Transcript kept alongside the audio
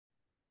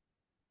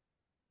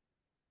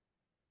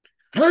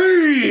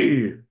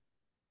Hey,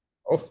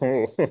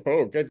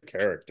 Oh, good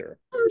character.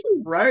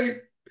 right?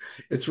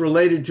 It's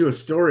related to a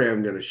story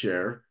I'm going to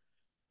share.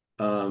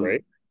 Um,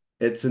 Great.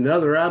 it's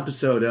another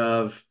episode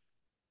of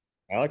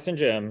Alex and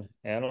Jim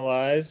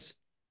analyze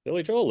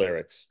Billy Joel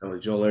lyrics.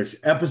 Joel Eric's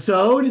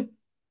episode.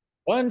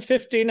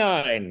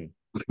 159.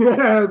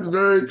 It's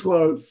very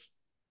close.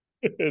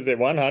 Is it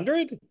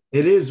 100?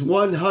 It is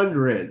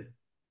 100.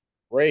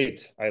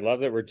 Great. I love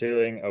that we're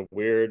doing a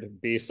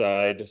weird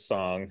B-side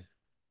song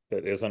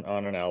that isn't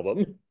on an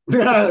album.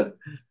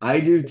 I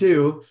do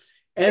too.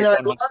 And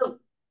Like 100.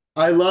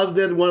 I love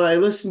that when I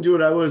listened to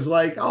it, I was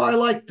like, oh, I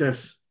like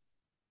this.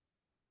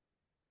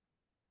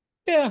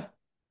 Yeah,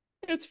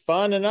 it's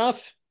fun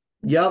enough.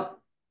 Yep.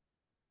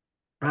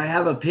 I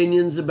have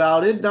opinions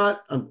about it.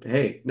 Not,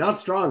 hey, not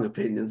strong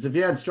opinions. If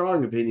you had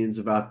strong opinions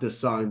about this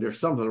song, there's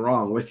something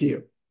wrong with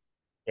you.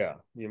 Yeah,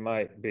 you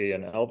might be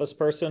an Elvis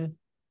person.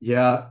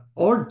 Yeah,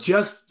 or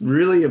just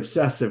really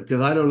obsessive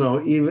because I don't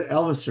know, even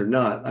Elvis or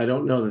not, I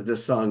don't know that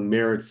this song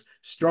merits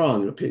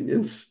strong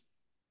opinions.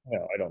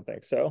 No, I don't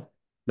think so.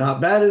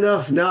 Not bad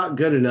enough, not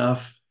good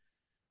enough.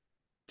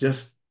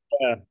 Just,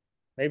 Yeah,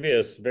 maybe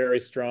a very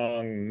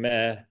strong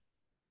meh.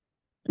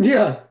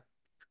 yeah,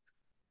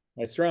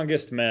 My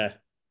strongest meh.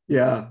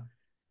 yeah.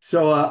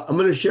 So I'm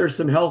going to share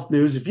some health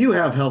news. If you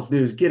have health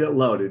news, get it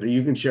loaded, or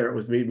you can share it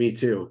with me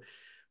too.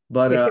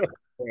 But Right.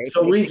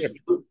 so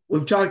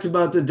we've talked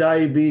about the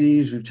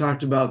diabetes, we've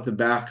talked about the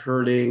back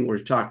hurting,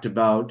 we've talked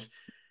about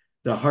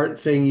the heart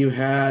thing you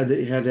had that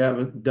you had to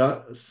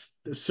have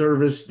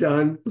service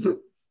done.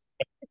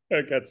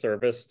 I got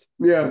serviced.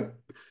 Yeah.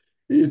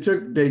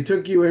 They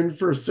took you in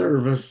for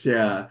service.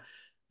 Yeah.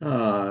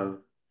 Uh,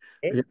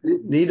 you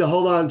need to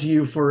hold on to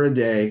you for a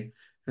day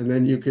and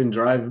then you can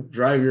drive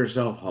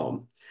yourself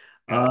home.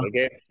 Yeah, Uh, they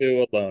gave it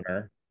to a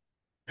loner.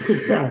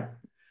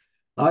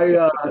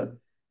 I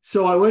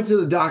so I went to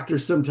the doctor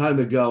some time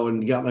ago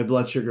and got my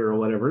blood sugar or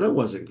whatever, and it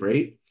wasn't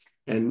great.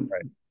 And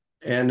Right.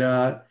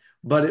 and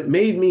but it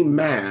made me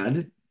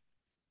mad.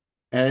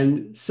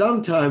 And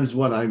sometimes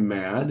when I'm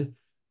mad,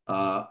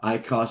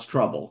 I cause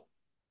trouble.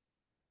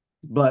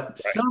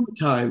 But Right.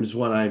 sometimes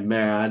when I'm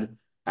mad,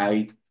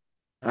 I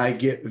I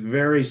get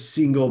very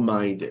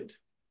single-minded.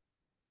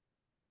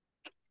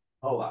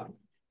 Hold on.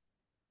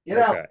 Get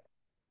out. Okay.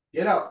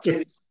 Get out,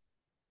 kitty.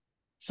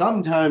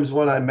 Sometimes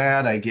when I'm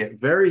mad, I get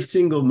very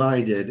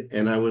single-minded,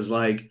 and I was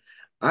like,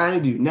 I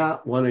do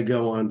not want to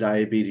go on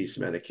diabetes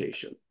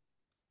medication.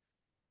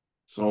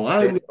 So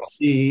I'm Sure. going to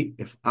see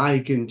if I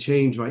can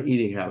change my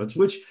eating habits,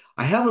 which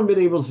I haven't been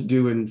able to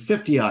do in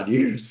 50 odd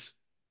years.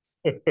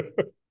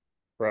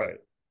 Right.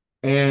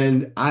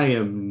 And I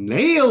am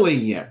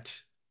nailing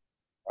it.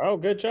 Oh,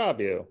 good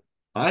job, you.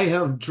 I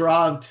have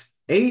dropped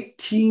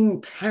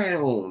 18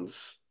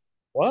 pounds.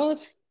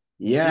 What?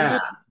 You Yeah.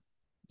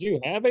 did you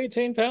have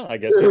 18 pounds? I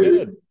guess you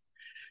did.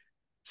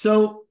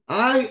 So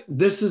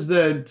this is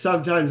the,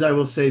 sometimes I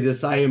will say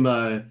this, I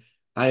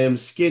am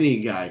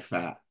skinny guy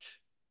fat.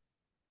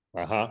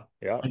 Uh-huh.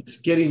 Yeah. And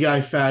skinny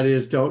guy fat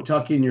is don't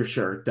tuck in your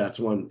shirt. That's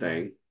one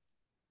thing.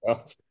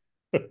 Oh.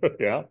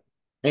 Yeah.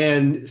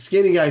 And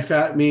skinny guy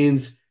fat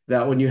means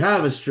that when you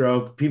have a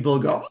stroke, people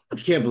go, "Oh, I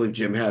can't believe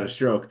Jim had a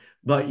stroke,"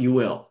 but you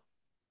will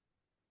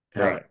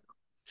have Right.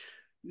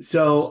 it.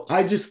 So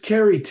I just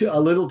carry a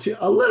little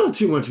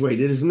too much weight.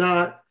 It is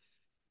not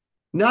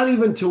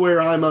even to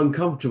where I'm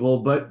uncomfortable,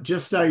 but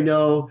just I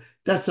know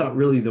that's not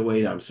really the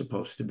weight I'm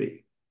supposed to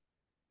be.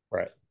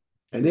 Right.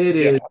 And it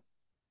Yeah. is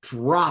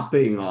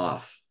dropping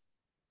off.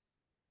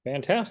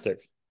 Fantastic.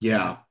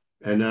 Yeah.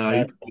 And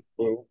Uh,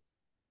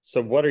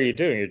 so what are you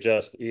doing? You're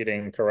just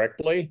eating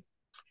correctly?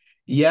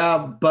 yeah,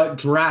 but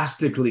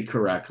drastically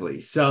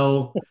correctly.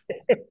 So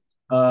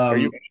Are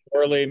you um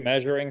early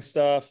measuring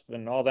stuff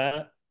and all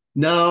that?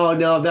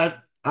 no,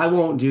 that I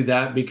won't do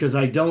that because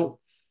I don't.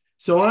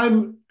 So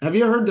have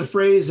you heard the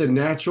phrase a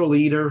natural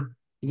eater?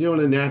 You know what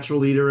a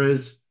natural eater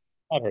is?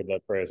 I've heard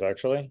that phrase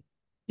actually.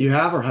 You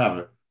have or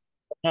haven't?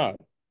 No.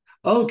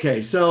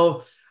 Okay,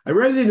 so I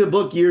read it in a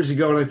book years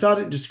ago and I thought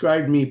it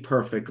described me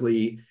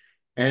perfectly.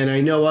 And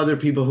I know other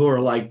people who are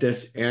like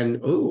this,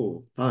 and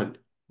oh, fun.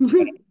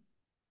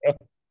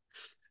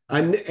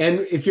 And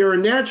if you're a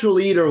natural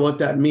eater, what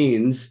that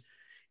means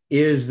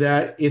is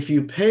that if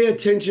you pay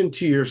attention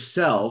to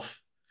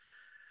yourself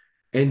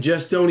and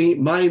just don't eat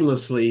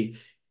mindlessly,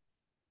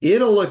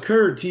 it'll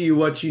occur to you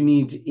what you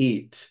need to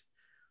eat.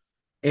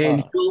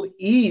 And Ah, you'll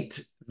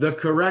eat the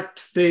correct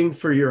thing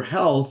for your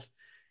health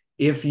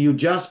if you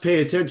just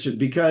pay attention.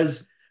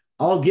 Because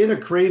I'll get a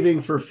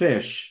craving for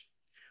fish,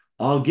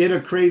 I'll get a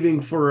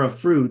craving for a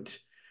fruit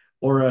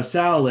or a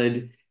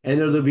salad, and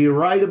it'll be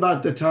right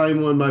about the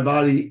time when my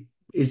body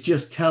is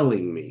just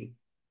telling me.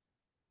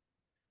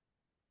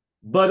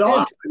 But int-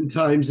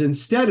 oftentimes,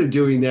 instead of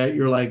doing that,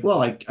 you're like,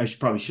 well, I should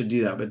probably should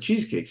do that, but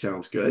cheesecake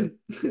sounds good.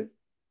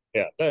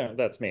 yeah,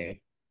 that's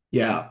me.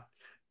 Yeah.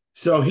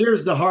 So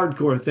here's the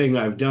hardcore thing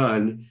I've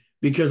done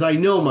because I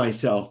know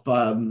myself.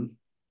 I'm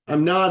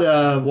not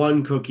a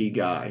one cookie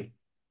guy.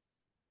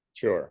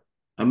 Sure.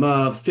 I'm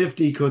a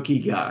 50 cookie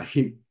guy.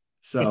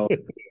 So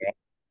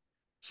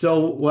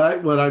So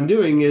what I'm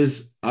doing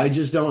is I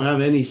just don't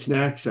have any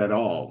snacks at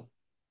all.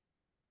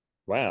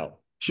 Wow.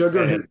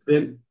 Sugar And has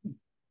been,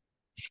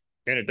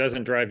 it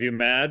doesn't drive you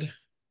mad?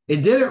 it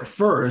did it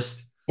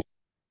first.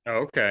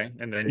 Oh, okay.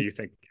 And then you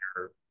think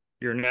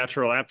your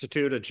natural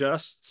aptitude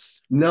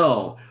adjusts?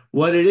 No,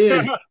 what it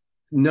is,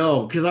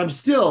 no, because I'm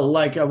still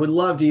like I would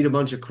love to eat a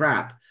bunch of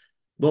crap.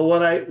 But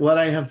what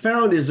I have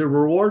found is a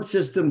reward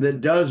system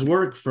that does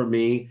work for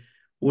me,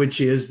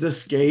 which is the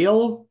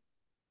scale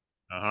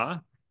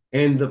Uh-huh.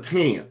 and the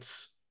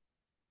pants.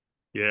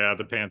 Yeah,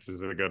 the pants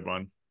is a good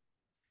one.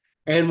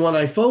 And when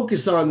I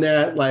focus on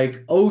that,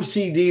 like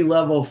OCD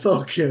level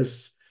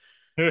focus,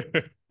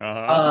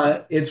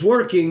 Uh-huh. it's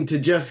working to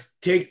just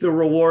take the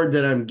reward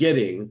that I'm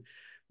getting,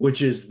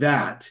 which is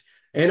that.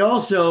 And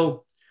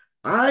also,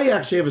 I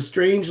actually have a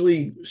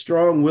strangely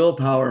strong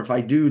willpower if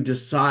I do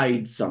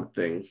decide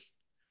something.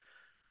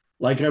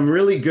 Like I'm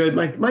really good.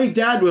 My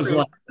dad was True.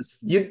 like this.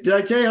 Did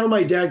I tell you how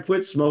my dad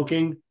quit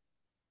smoking?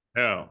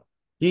 Oh.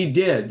 He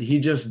did. He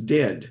just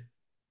did. It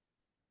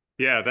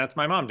Yeah, that's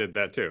my mom did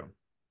that too.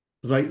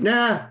 was like,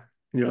 nah.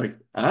 And you're like,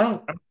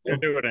 oh, I'm not oh, gonna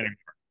do it anymore.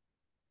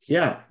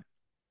 yeah.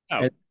 Oh,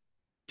 And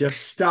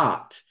just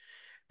stopped.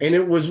 And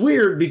it was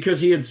weird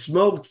because he had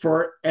smoked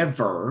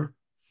forever.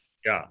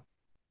 yeah.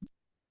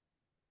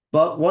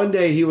 But one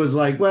day he was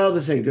like, well,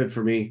 this ain't good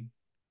for me.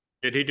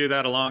 Did he do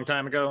that a long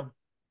time ago?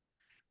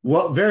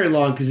 Well, very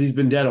long because he's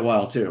been dead a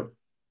while too.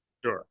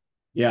 Sure.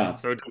 Yeah.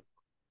 So,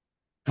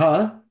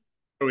 Huh?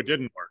 so it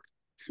didn't work.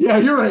 Yeah,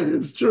 you're right.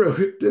 It's true.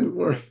 It didn't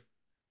work.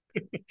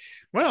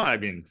 Well, I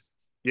mean,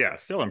 yeah,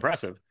 still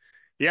impressive.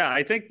 Yeah,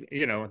 I think,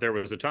 there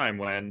was a time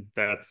when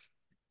that's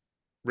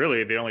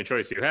really the only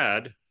choice you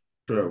had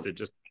was True. to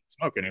just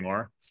not smoke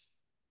anymore.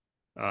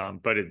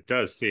 But it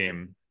does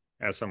seem,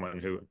 as someone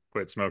who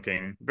quit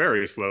smoking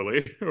very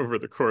slowly over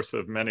the course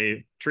of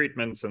many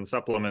treatments and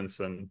supplements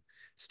and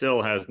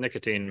still has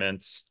nicotine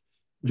mints,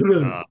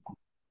 uh,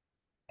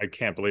 I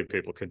can't believe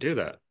people could do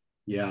that.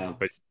 Yeah.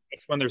 But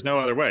it's when there's no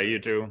other way. You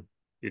do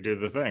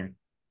the thing.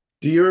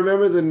 Do you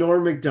remember the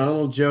Norm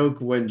Macdonald joke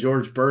when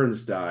George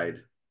Burns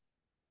died?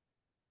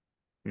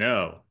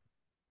 No,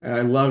 And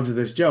I loved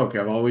this joke.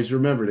 I've always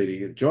remembered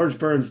it. George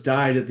Burns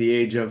died at the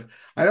age of,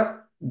 I don't,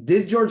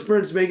 did George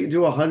Burns make it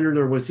to 100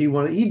 or was he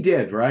one? He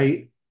did,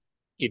 right?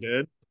 he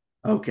did.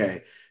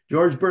 Okay.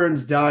 George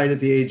Burns died at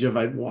the age of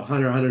 100,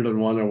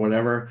 101 or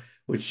whatever,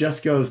 which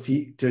just goes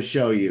to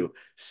show you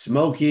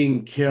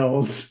smoking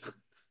kills.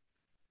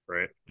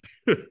 Right.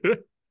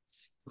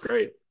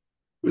 Great. It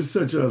was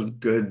such a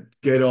good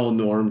old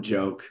Norm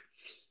joke.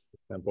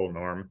 Simple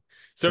norm.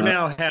 So Uh,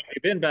 now, have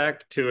you been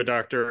back to a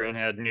doctor and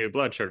had new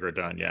blood sugar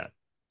done yet?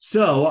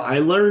 so I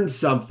learned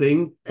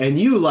something, and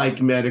you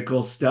like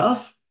medical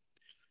stuff.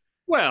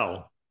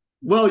 Well,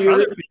 Well,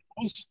 other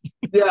people's,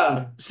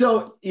 yeah.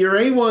 So your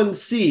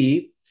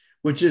A1C,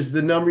 which is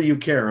the number you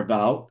care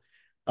about,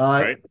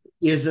 uh, right?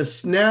 is a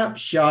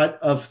snapshot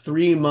of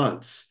 3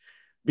 months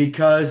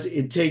because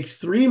it takes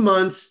 3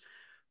 months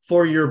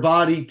for your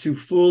body to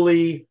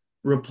fully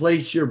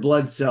replace your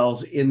blood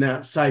cells in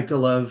that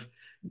cycle of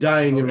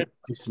dying Oh, and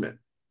replacement.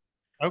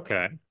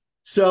 okay.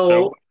 So,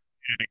 So,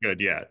 any good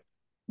yet?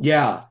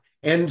 yeah.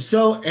 And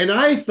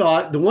I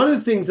thought the one of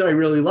the things that I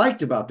really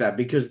liked about that,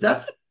 because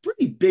that's a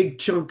pretty big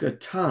chunk of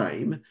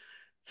time,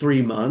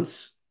 3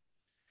 months.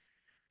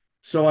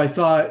 So I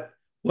thought,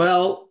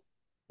 well,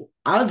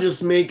 I'll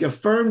just make a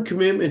firm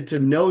commitment to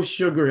no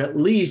sugar at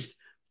least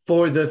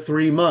for the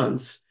 3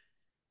 months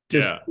to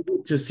Yeah.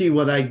 to see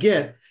what I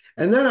get.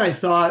 And then I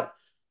thought,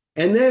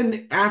 and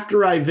then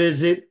after I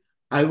visit,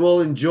 I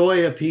will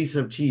enjoy a piece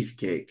of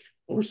cheesecake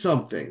or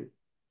something.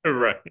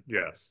 Right.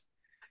 Yes.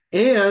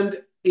 And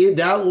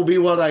that will be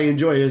what I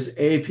enjoy is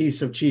a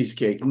piece of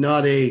cheesecake,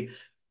 not a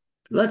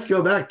let's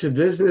go back to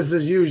business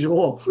as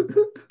usual.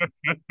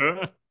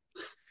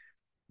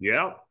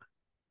 Yeah.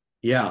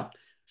 Yeah.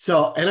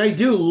 So, and I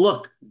do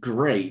look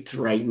great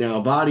right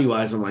now, body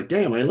wise. I'm like,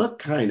 damn, I look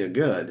kind of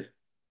good.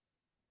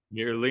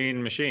 Your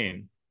lean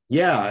machine.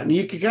 Yeah. And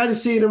you can kind of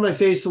see it in my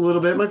face a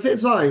little bit. My face,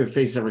 it's not like my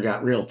face ever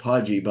got real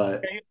pudgy,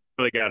 but You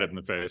really got it in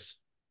the face.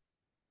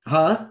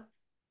 huh?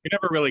 You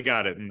never really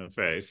got it in the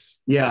face.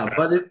 The Yeah. fact.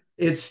 But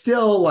it's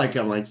still like,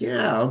 I'm like,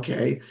 yeah,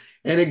 okay.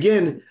 And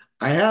again,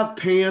 I have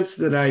pants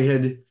that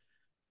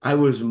I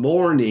was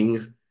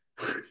mourning,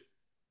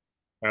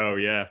 Oh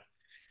yeah.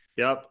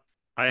 Yep.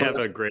 I but have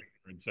a great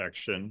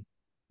section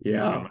in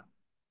yeah. my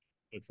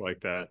it's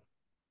like that.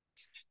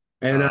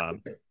 And Um,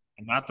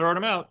 I'm not throwing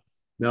them out.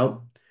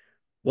 nope.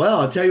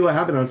 Well, I'll tell you what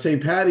happened on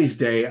St. Patty's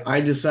Day.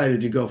 I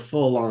decided to go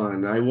full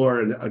on. I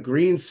wore a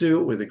green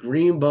suit with a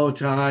green bow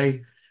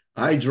tie.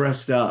 I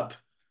dressed up.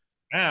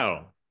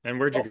 Ow. And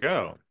where'd you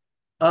go?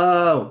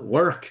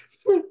 Work.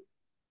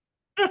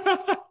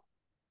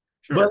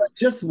 But I Sure.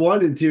 just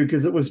wanted to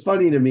because it was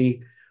funny to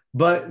me.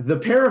 But the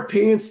pair of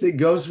pants that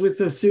goes with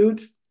the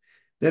suit,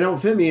 they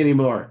don't fit me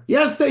anymore.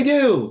 Yes, they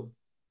do.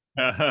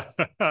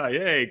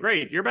 Yay,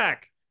 great. You're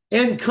back.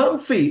 And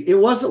comfy. It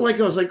wasn't like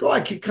I was like, oh,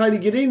 I could kind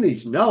of get in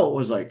these. No, it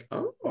was like,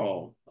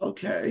 oh,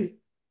 okay.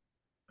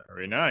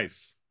 Very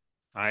nice.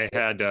 I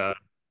had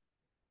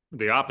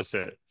the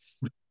opposite.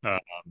 Um,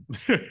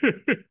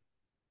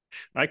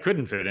 I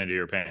couldn't fit into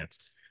your pants.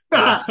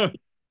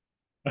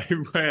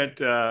 We went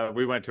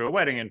to a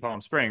wedding in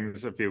Palm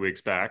Springs a few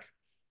weeks back,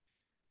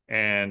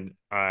 and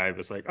I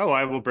was like, oh,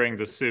 I will bring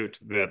the suit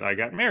that I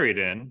got married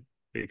in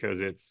because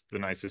it's the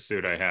nicest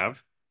suit I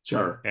have,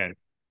 Sure. and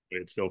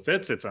it still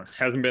fits. It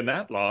hasn't been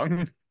that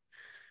long,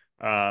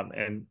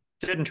 and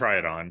didn't try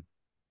it on.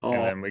 And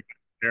Oh, then we got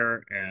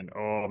there, and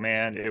oh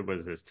man, it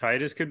was as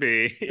tight as could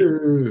be.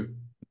 uh,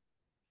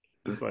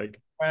 It's like,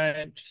 all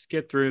right, just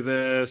get through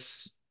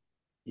this.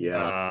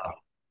 yeah. Uh,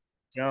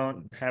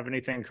 don't have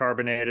anything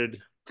carbonated,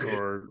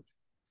 or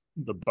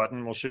the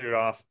button will shoot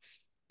off.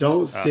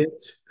 Don't Uh,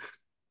 sit.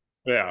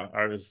 yeah,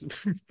 I was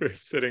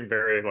sitting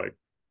very like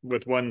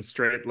with one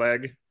straight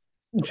leg.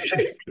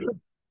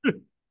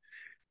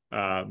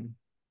 Um,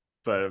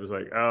 but it was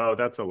like, oh,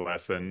 that's a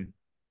lesson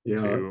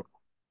Yeah. to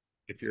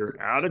if you're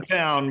out of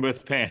town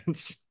with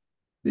pants,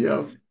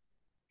 Yeah.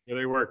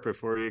 really work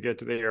before you get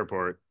to the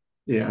airport.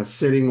 Yeah.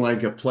 Sitting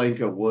like a plank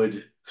of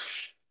wood.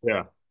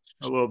 Yeah,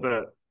 a little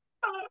bit.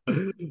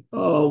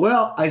 Oh,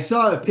 well, I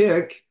saw a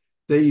pic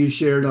that you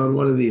shared on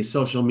one of the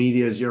social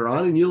medias you're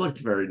on, and you looked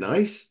very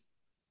nice.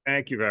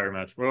 Thank you very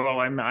much. Well,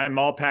 I'm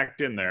all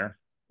packed in there.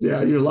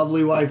 Yeah, your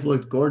lovely wife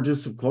looked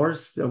gorgeous, of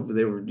course. They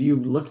were you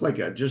looked like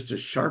a just a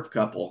sharp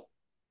couple.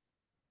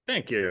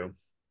 Thank you.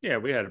 Yeah,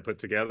 we had it put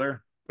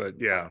together, but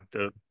yeah,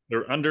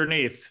 they're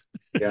underneath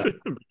Yeah.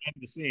 behind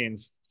the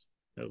scenes.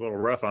 It was a little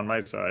rough on my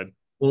side.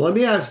 Well, let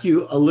me ask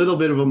you a little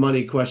bit of a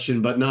money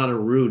question, but not a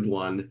rude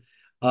one.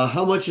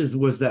 How much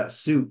was that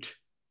suit?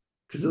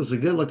 Because it was a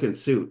good looking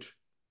suit.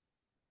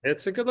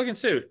 It's a good looking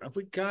suit.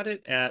 We got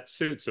it at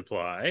Suit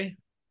Supply,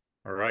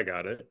 or I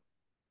got it.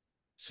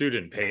 Sue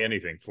didn't pay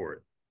anything for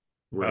it.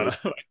 Right. I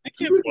think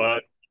it was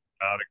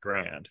about a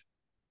grand,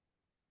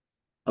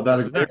 About a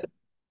which is not. grand.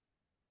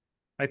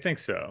 I think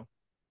so.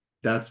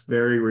 That's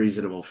very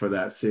reasonable for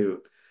that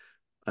suit.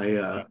 I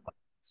Uh,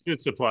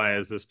 Suit Supply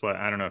is this place.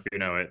 I don't know if you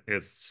know it.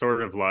 It's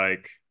sort of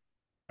like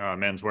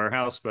Men's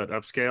Warehouse, but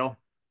upscale.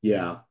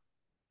 yeah.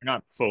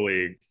 Not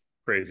fully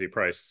crazy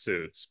priced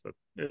suits, but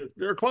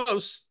they're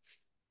close.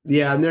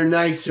 Yeah, and they're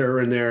nicer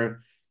and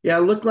they're yeah,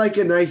 it looked like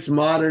a nice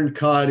modern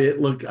cut.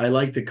 I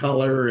like the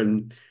color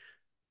and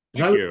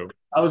Thank you.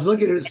 I was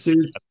looking at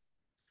suits.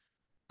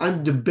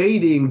 I'm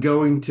debating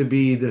going to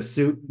be the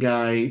suit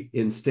guy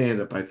in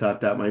stand-up. I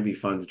thought that might be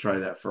fun to try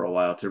that for a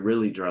while to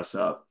really dress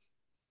up.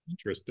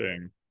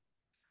 Interesting.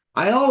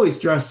 I always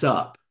dress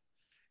up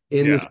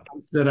in the Yeah.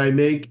 sense that I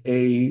make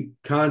a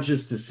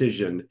conscious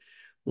decision.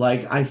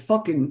 Like I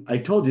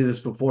told you this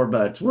before,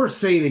 but it's worth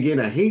saying again.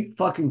 I hate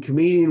fucking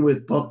comedian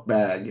with book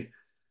bag.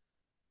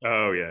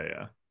 Oh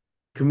yeah,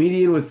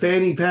 Comedian with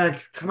fanny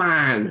pack. Come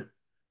on. yeah.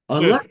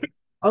 Unless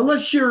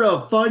unless you're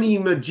a funny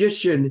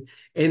magician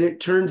and it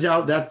turns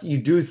out that you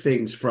do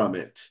things from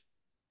it.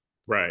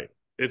 Right.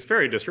 It's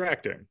very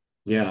distracting.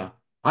 Yeah.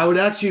 I would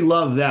actually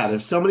love that.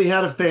 If somebody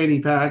had a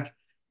fanny pack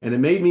and it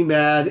made me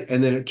mad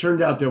and then it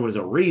turned out there was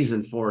a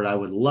reason for it, I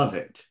would love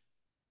it.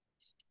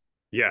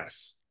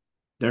 Yes.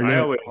 They're I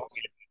never, always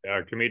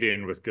a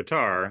comedian with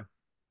guitar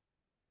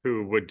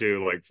who would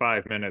do like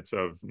 5 minutes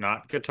of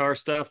not guitar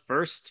stuff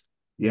first.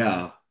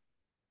 yeah,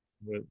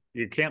 But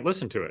you can't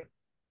listen to it.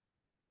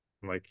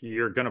 Like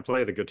you're gonna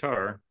play the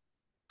guitar,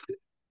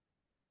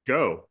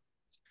 go.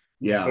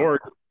 yeah. Or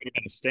you're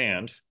gonna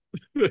stand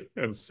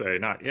and say,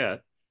 not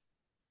yet.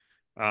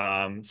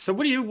 So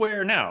what do you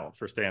wear now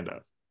for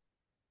stand-up?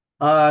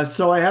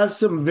 So I have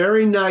some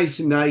very nice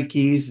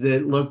Nikes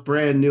that look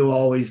brand new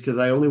always because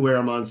I only wear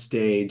them on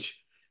stage.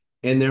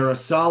 And they're a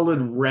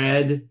solid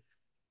red.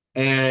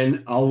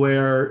 And I'll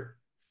wear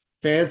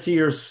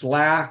fancier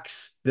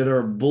slacks that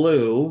are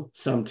blue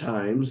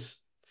sometimes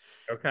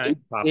Okay. in,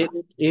 Papa.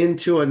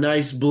 into a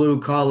nice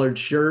blue collared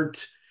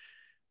shirt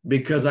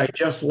because I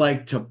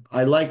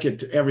like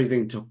it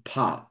everything to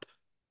pop.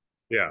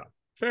 Yeah.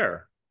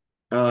 Fair.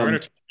 I'm Um, gonna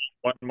turn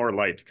one more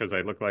light because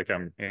I look like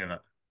I'm in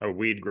a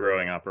weed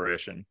growing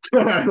operation.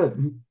 yeah,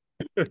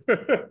 But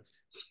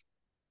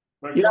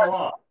go it's,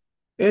 on.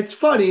 it's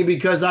funny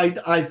because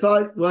I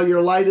thought, well,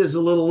 your light is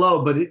a little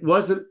low, but it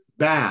wasn't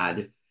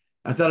bad.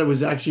 I thought it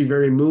was actually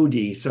very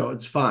moody, so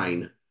it's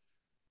fine.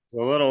 It's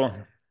a little,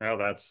 well,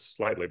 that's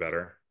slightly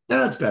better.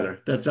 That's better.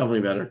 That's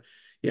definitely better.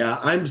 Yeah,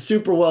 I'm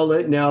super well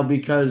lit now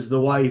because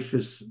the wife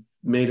has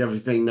made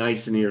everything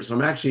nice in here. So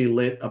I'm actually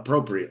lit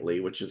appropriately,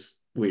 which is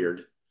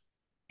weird.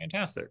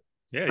 Fantastic.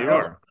 Yeah, I you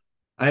also are.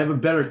 I have a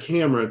better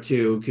camera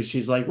too, because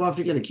she's like, well, if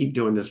you're gonna keep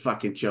doing this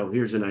fucking show,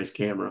 here's a nice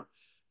camera.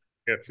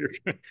 If you're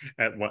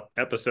at what,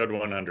 episode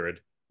 100.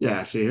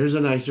 Yeah, here's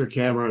a nicer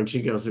camera. And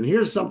she goes, and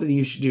here's something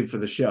you should do for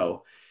the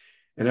show.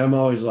 And I'm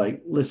always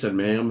like, listen,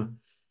 ma'am,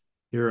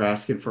 you're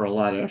asking for a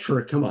lot of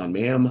effort. Come on,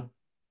 ma'am.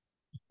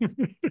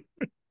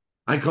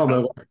 I call my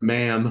Uh, wife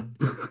ma'am.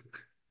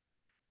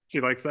 she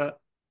likes that.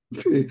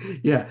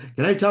 Yeah.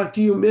 Can I talk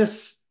to you,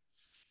 miss?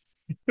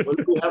 What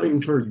are we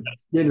having for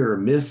Yes. dinner,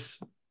 miss?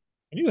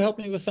 Can you help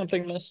me with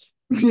something, miss?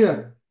 Yeah.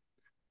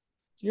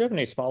 Do you have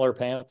any smaller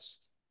pants?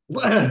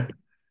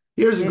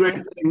 Here's a great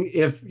Mhm. thing.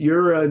 If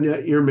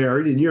you're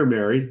married and you're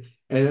married,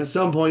 and at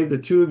some point the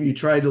two of you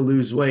try to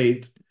lose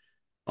weight,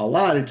 a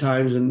lot of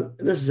times, and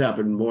this has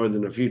happened more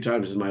than a few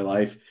times in my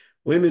life,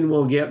 women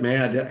will get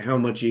mad at how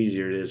much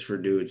easier it is for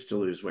dudes to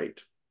lose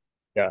weight.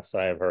 Yes,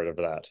 I have heard of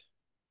that.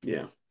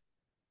 Yeah.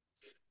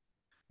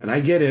 And I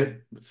get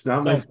it. It's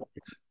not I my don't fault.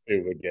 think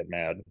Sue would get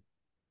mad. Sue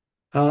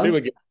Huh?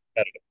 would get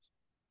competitive.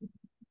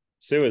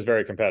 Sue is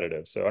very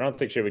competitive, so I don't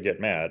think she would get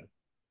mad.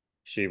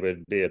 She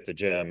would be at the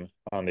gym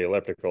on the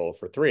elliptical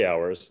for 3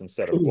 hours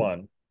instead of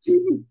one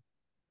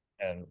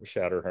and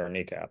shatter her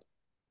kneecap.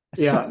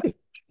 Yeah.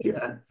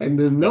 Yeah. And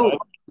then Then no, I'd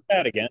be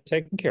mad again,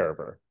 taking care of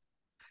her.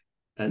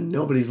 and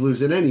nobody's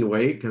losing any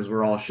weight because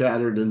we're all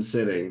shattered and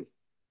sitting.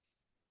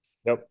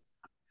 Nope.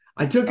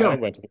 I took I a,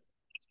 went to the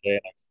today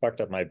and I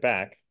fucked up my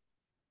back.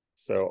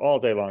 So all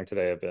day long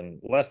today I've been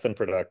less than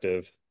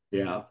productive.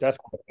 yeah.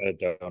 Definitely had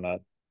a donut.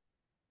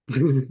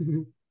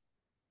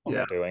 What am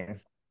Yeah. I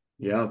doing?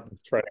 Yeah.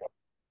 Trying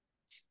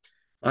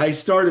I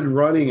started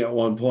running at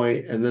one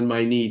point and then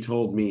my knee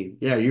told me,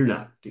 yeah, you're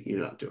not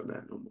doing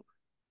that no more.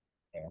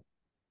 to,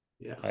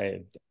 Yeah. I had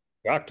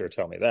a doctor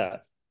tell me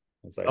that.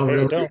 It's like, Oh, hey,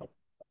 really? don't.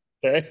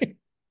 Okay.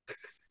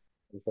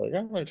 It's like,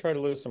 I'm going to try to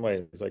lose some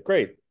weight. It's like,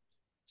 great.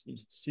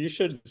 You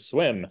should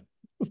swim.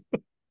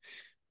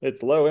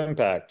 It's low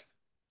impact.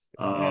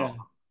 It's like, Oh,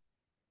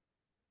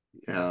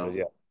 yeah. but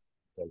yeah,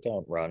 so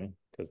don't run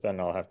because then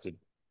I'll have to.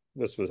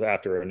 This was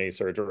after a knee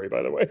surgery,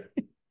 by the way.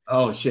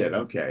 Oh, shit.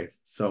 Okay.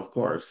 So, of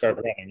course. Start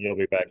running, you'll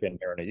be back in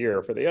here in a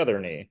year for the other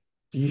knee.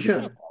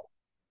 Yeah. Oh,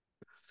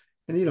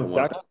 And you don't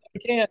want doctor,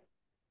 that. you can't.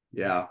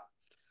 Yeah.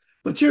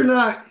 But you're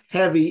not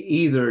heavy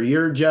either.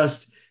 You're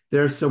just,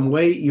 there's some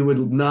weight you would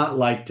not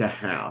like to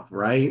have,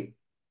 right?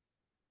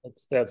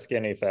 It's that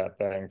skinny fat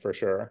thing for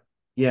sure.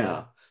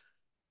 Yeah.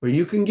 Where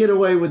you can get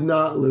away with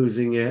not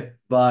losing it,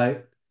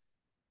 but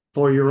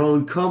for your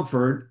own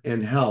comfort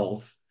and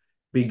health,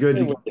 be good It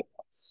to get would be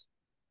nice.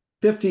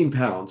 15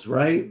 pounds,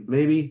 right?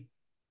 Maybe.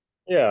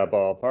 Yeah,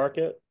 ballpark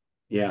it.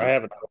 I Yeah.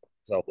 haven't done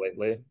myself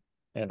lately,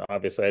 and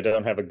obviously I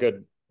don't have a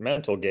good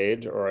mental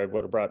gauge, or I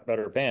would have brought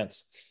better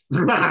pants.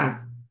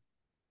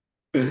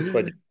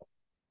 But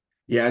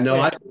Yeah, no,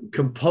 hey, I'm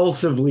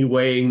compulsively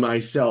weighing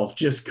myself,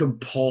 just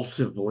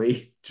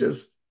compulsively,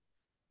 just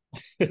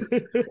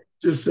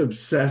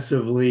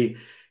obsessively.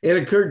 It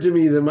occurred to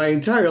me that my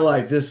entire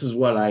life, this is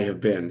what I have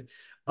been.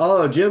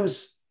 Oh,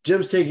 Jim's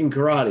taking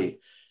karate.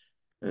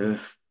 Ugh,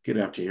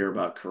 gonna have to hear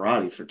about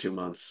karate for 2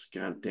 months.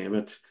 God damn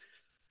it.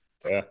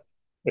 yeah,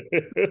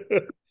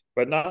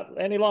 but not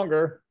any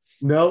longer.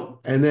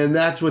 Nope. And then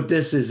that's what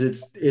this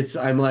is.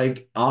 I'm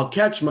like, I'll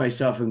catch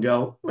myself and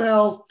go,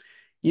 well,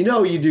 you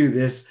do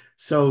this.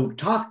 So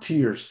talk to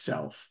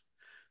yourself.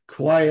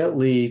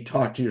 Quietly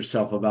talk to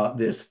yourself about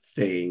this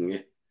thing.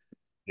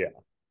 Yeah,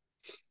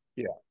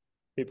 yeah.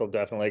 People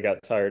definitely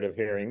got tired of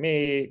hearing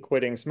me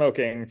quitting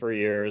smoking for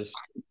years.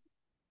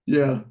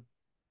 Yeah.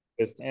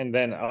 And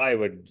then I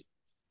would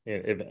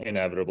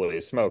inevitably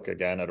smoke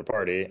again at a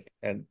party,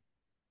 and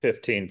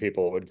 15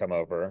 people would come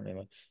over and be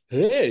like,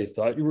 hey,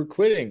 thought you were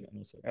quitting. And I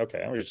was like, okay,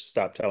 I'm gonna just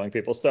stop telling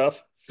people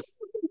stuff.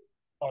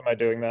 Why am I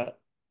doing that?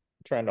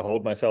 I'm trying to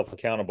hold myself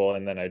accountable,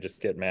 and then I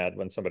just get mad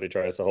when somebody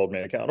tries to hold me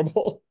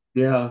accountable.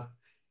 Yeah.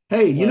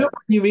 Hey, Like,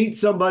 when you meet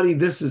somebody,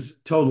 this is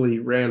totally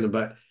random,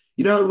 but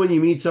when you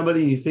meet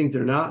somebody and you think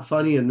they're not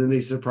funny and then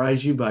they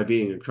surprise you by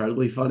being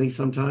incredibly funny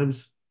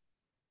sometimes?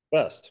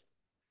 best.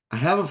 I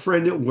have a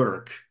friend at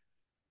work.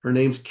 Her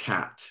name's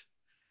Kat,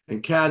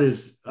 and Kat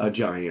is a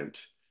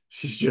giant.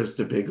 She's just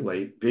a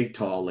big,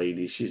 tall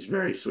lady. She's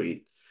very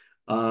sweet.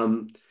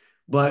 Um,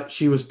 but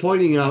she was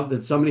pointing out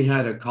that somebody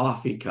had a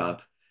coffee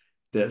cup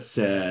that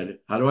said,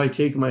 how do I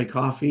take my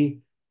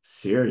coffee?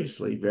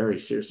 Seriously, very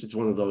serious. It's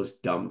one of those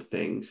dumb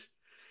things.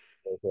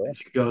 Okay.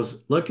 She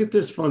goes, look at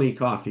this funny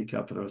coffee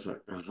cup. And I was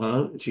like,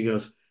 uh-huh. And she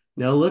goes,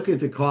 now look at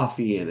the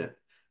coffee in it.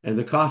 And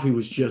the coffee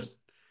was just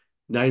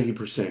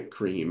 90%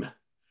 cream.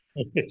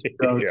 Yeah.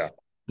 Goes,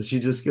 and she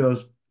just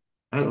goes,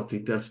 I don't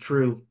think that's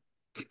true.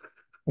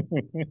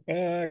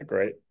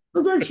 Great.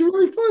 That's actually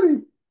really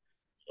funny.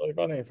 Really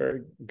funny.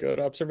 Very good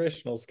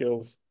observational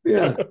skills.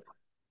 Yeah.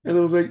 And I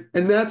was like,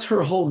 and that's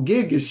her whole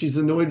gig is she's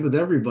annoyed with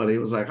everybody. It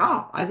was like,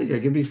 oh, I think I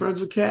could be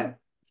friends with Kat.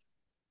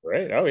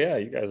 Great. Oh, yeah.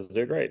 You guys will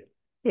do great.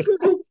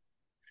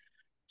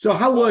 So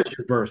how Uh, was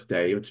your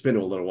birthday? It's been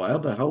a little while,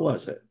 but how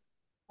was it?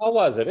 how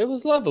was it? It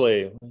was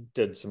lovely.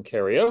 Did some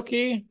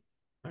karaoke,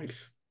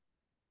 Nice.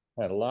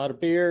 had a lot of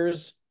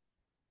beers.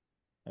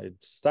 I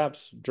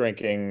stopped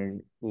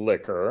drinking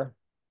liquor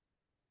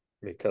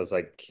because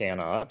I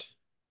cannot.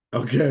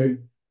 Okay.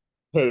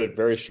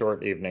 Very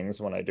short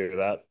evenings when I do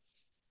that.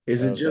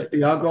 Is And I it was just like,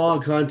 the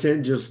alcohol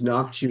content just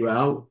knocks you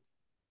out?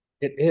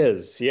 it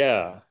is,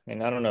 yeah.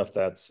 And I don't know if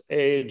that's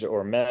age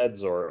or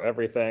meds or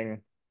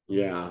everything.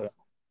 Yeah.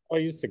 But I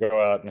used to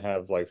go out and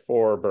have like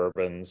four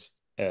bourbons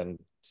and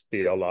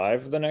be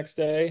alive the next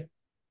day.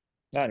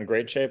 Not in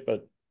great shape,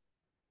 but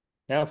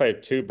now if I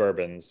have two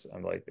bourbons,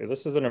 I'm like,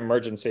 this is an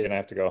emergency and I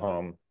have to go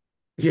home.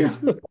 Yeah.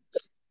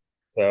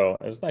 So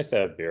it was nice to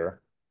have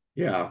beer.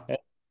 Yeah. And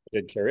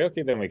did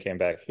karaoke. Then we came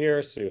back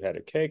here. Sue had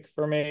a cake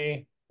for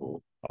me.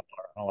 All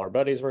our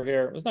buddies were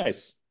here. It was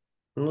nice.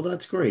 Well,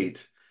 that's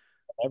great.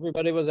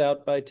 Everybody was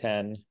out by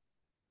 10.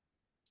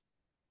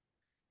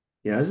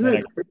 Yeah, isn't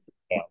Then it? I,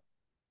 yeah.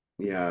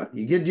 Yeah,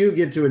 you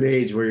get to an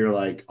age where you're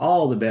like,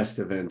 all the best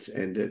events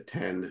end at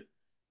 10.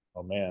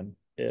 Oh man,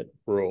 it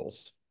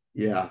rules.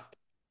 Yeah,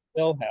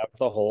 They'll have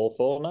the whole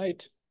full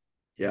night.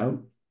 yeah,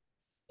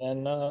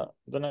 And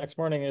the next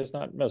morning is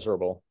not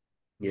miserable.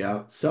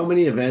 yeah. So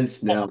many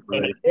events now.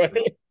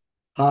 Anyway,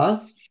 Huh?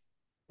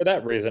 for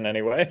that reason,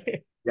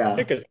 anyway, Yeah.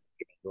 it could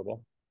be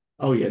miserable.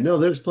 Oh, yeah. No,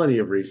 there's plenty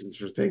of reasons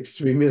for things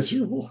to be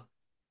miserable.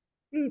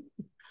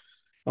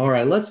 All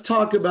right, let's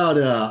talk about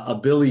a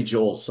Billy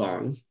Joel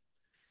song.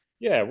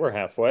 Yeah, we're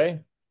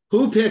halfway.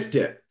 Who picked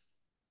it?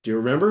 Do you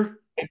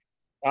remember?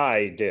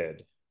 I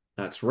did.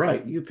 That's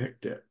right. You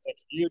picked it.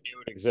 You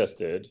knew it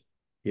existed.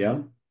 Yeah.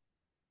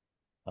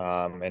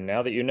 And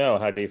now that you know,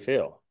 how do you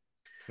feel?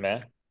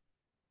 Meh?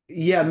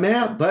 Yeah,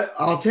 Matt, but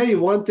I'll tell you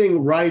one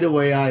thing right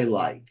away I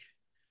like.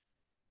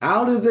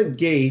 Out of the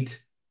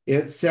gate,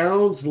 it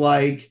sounds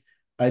like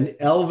an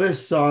Elvis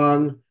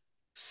song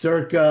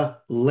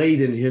circa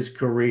late in his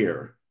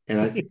career. And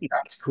I think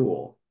that's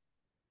cool.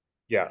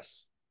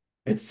 Yes.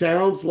 It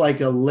sounds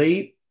like a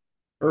late,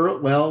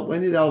 well,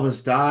 when did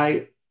Elvis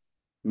die?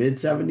 Mid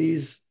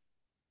 70s?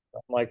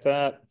 Something like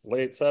that.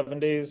 Late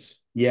 70s.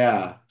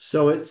 Yeah.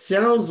 So it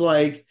sounds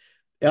like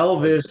Like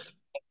Elvis,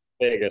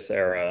 Vegas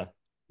era.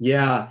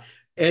 yeah.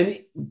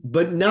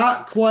 But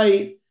not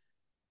quite,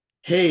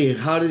 hey,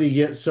 how did he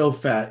get so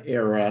fat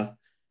era?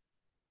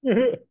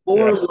 Yeah.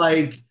 Or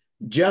like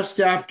just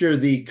after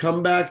the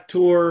comeback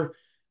tour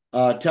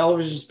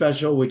television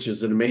special, which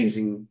is an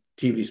amazing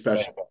TV Yeah.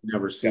 special. I've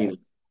never seen it.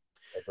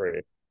 Yes.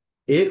 Agreed.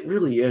 It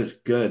really is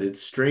good.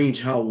 It's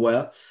strange how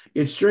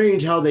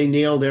they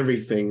nailed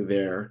everything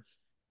there.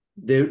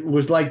 There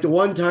was like the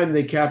one time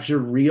they captured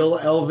real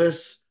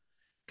Elvis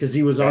because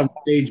he was Yeah. on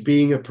stage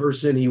being a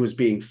person, he was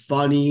being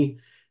funny.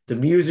 The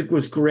music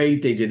was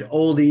great. They did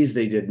oldies,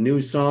 they did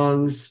new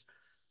songs.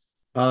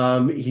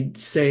 He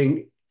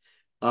sang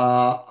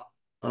uh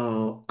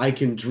I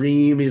Can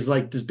Dream is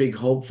like this big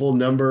hopeful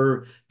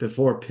number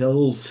before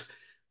pills.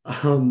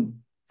 Um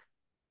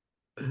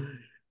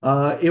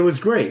it was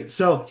great.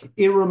 So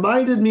it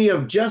reminded me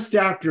of just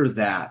after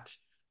that,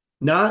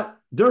 not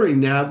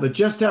during that, but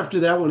just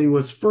after that when he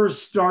was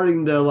first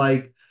starting the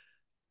like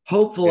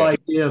hopeful Yeah.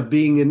 idea of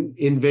being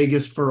in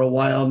Vegas for a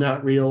while,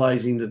 not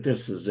realizing that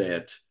this is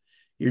it.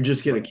 You're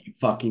just gonna keep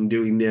fucking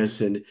doing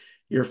this, and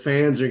your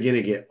fans are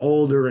gonna get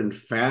older and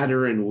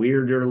fatter and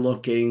weirder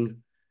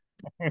looking.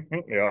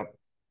 Yeah.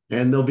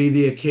 And there'll be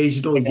the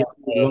occasional young Uh,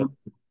 one.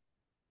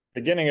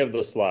 beginning of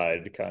the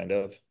slide, kind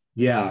of.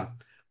 Yeah,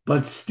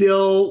 but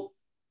still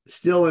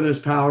in his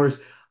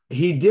powers.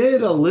 He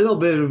did a little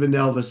bit of an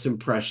Elvis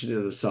impression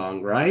of the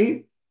song,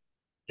 right?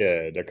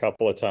 Did a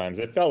couple of times.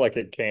 It felt like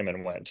it came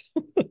and went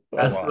a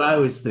That's what lot. I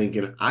was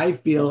thinking. I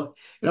feel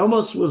it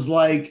almost was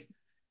like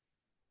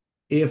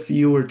if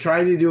you were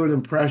trying to do an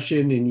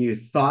impression and you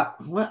thought,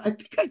 well, I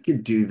think I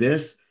could do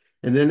this.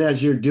 And then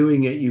as you're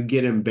doing it, you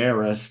get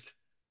embarrassed.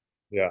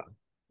 Yeah.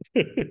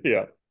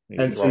 Yeah. You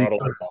And so you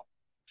throttle.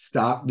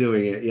 stop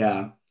doing it.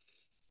 Yeah.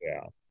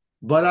 Yeah.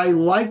 But I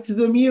liked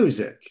the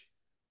music.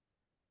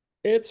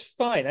 It's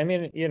fine. I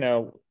mean,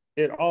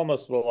 it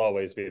almost will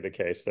always be the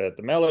case that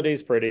the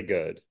melody's pretty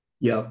good.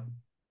 Yep.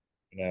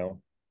 You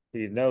know,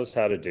 he knows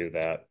how to do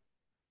that.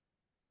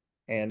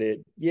 And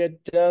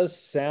it does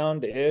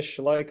sound ish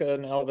like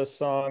an Elvis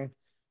song.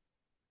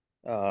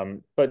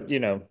 But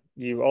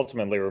you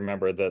ultimately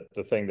remember that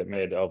the thing that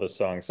made Elvis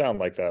song sound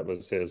like that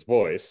was his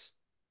voice.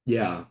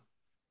 Yeah.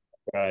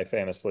 Guy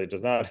famously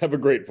does not have a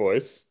great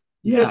voice.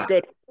 It's Yeah.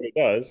 good for what he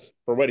does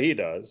for what he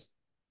does.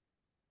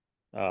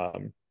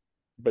 Um,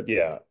 but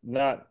yeah,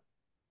 not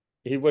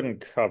he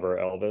wouldn't cover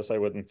Elvis, I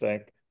wouldn't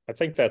think. I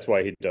think that's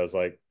why he does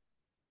like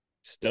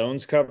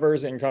Stones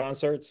covers in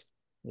concerts.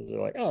 They're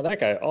like, oh, that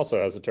guy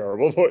also has a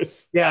terrible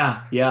voice.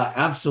 Yeah. Yeah.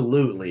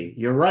 Absolutely.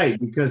 You're right.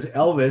 Because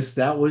Elvis,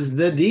 that was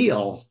the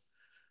deal.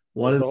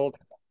 One That's of the the whole.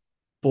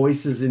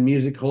 voices in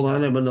music. Hold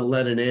on. I'm going to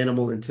let an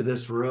animal into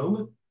this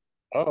room.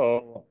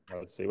 Oh,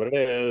 let's see what it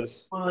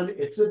is. Come on.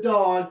 It's a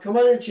dog. Come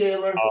on in,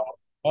 Chandler. Oh,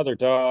 another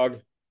dog.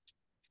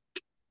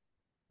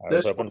 I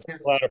was This one hoping for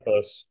is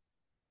platypus.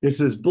 This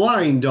is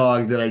blind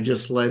dog that I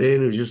just let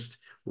in who just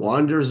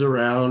wanders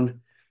around.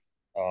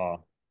 Oh,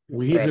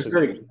 He's a scratches.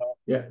 very,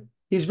 yeah,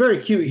 he's very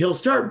cute. He'll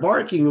start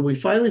barking when we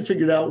finally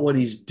figured out what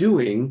he's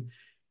doing.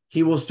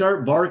 He will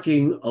start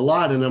barking a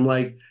lot. And I'm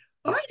like,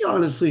 I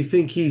honestly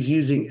think he's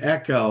using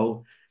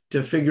Echo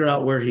to figure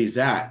out where he's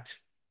at.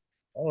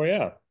 Oh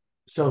yeah.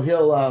 So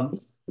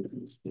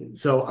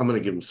so I'm gonna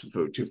give him some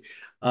food too.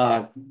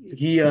 Uh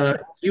he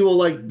will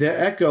like the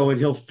Echo and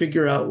he'll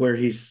figure out where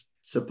he's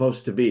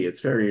supposed to be.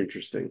 It's very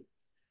interesting.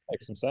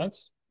 Makes some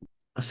sense.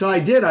 So I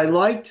did. I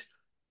liked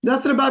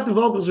nothing about the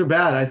vocals are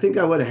bad. I think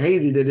I would have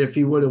hated it if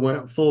he would have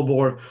went full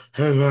bore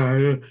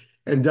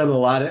and done a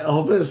lot of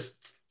Elvis.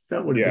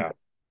 That would have been Yeah.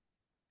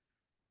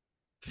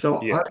 So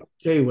I'm Yeah.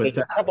 okay with There's a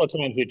that. couple of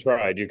times he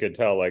tried, you could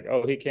tell like,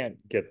 oh, he can't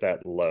get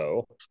that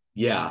low.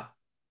 Yeah.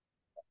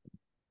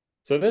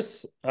 So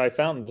this, I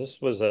found this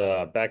was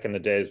back in the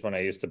days when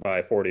I used to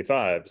buy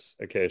 45s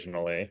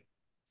occasionally.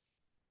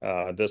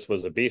 This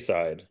was a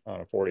B-side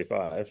on a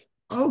 45,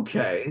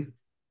 Okay.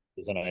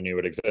 and I knew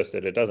it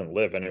existed. It doesn't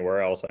live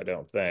anywhere else, I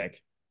don't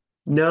think.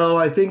 No,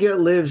 I think it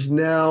lives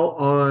now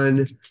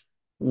on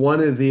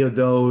one of the of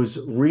those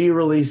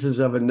re-releases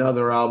of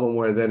another album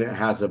where then it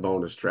has a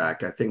bonus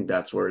track. I think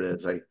that's where it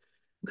is. I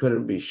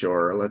couldn't be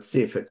sure. Let's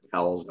see if it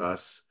tells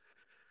us.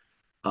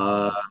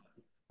 Uh Yes.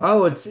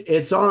 oh,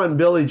 it's on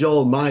Billy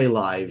Joel My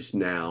Lives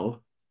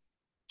now,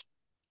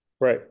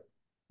 Right.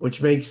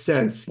 which makes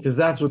sense because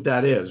that's what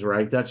that is,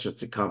 right? That's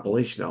just a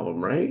compilation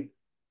album, right?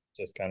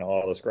 Just kind of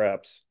all the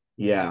scraps.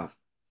 Yeah.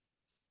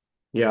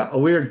 Yeah, a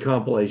weird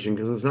compilation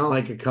because it's not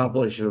like a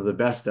compilation of the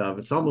best of.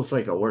 It's almost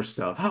like a worst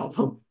of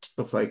album.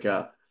 It's like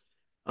an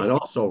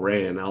also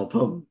ran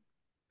album.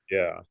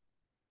 Yeah.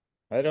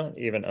 I don't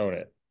even own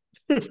it,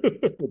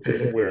 which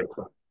is weird.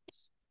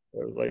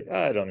 I was like,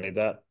 I don't need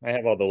that. I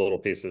have all the little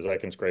pieces. I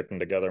can scrape them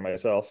together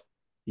myself.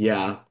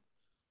 Yeah.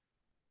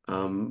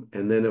 And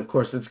then of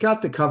course it's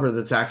got the cover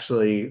that's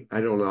actually, I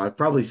don't know, I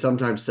probably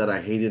sometimes said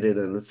I hated it,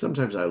 and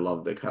sometimes I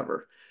love the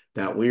cover.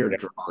 That weird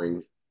Yeah.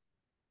 drawing.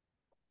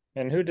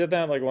 And who did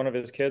that? Like one of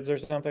his kids or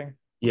something?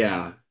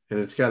 Yeah. And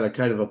it's got a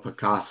kind of a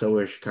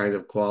Picasso-ish kind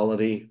of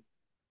quality,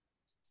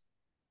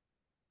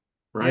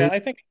 Yeah, right? I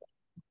think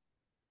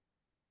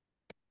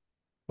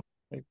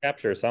it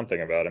captures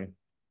something about him.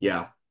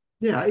 Yeah.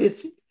 Yeah,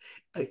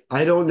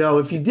 I don't know.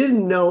 If you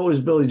didn't know it was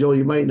Billy Joel,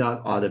 you might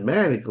not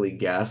automatically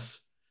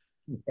guess.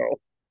 Oh,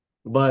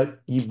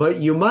 But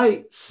you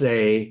might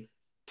say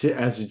to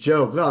as a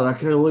joke, oh, that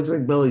kind of looks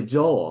like Billy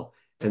Joel.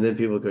 And then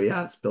people go,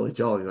 yeah, it's Billy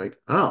Joel. And you're like,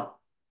 oh,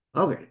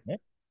 okay. yeah,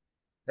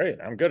 great.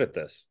 I'm good at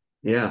this.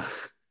 Yeah.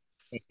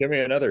 Give me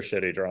another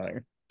shitty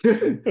drawing.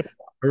 I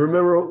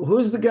remember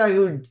who's the guy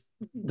who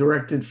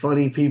directed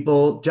Funny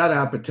People? Judd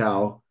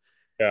Apatow.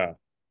 Yeah.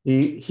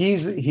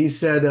 He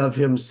said of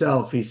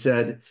himself, he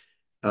said,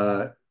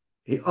 uh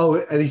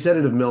and he said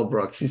it of Mel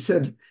Brooks. He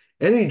said,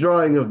 any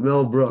drawing of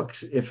Mel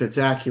Brooks, if it's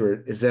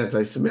accurate, is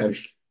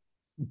anti-Semitic.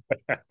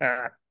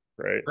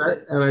 Great.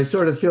 And I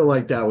sort of feel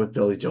like that with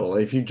Billy Joel.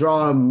 If you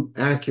draw him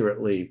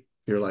accurately,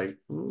 you're like,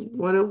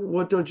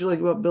 what don't you like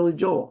about Billy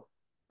Joel?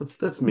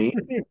 That's me.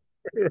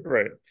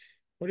 Right.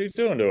 What are you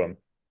doing to him?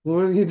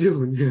 What are you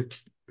doing? Sir,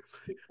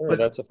 But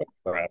that's a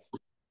photograph.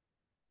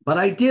 but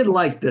I did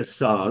like this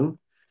song.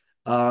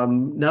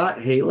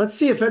 Not hate. Let's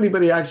see if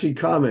anybody actually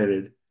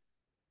commented.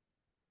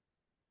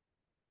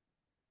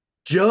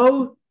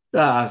 Joe,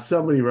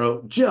 somebody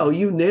wrote, Joe,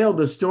 you nailed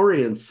the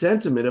story and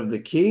sentiment of the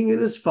king and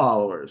his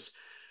followers.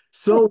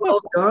 So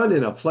well done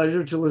and a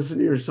pleasure to listen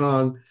to your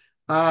song.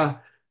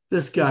 Ah,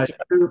 this It's guy,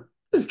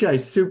 this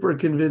guy's super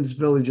convinced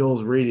Billy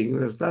Joel's reading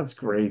this. That's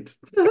great.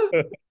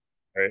 right.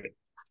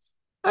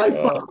 I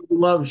Uh, fucking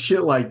love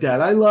shit like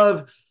that. I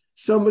love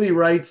somebody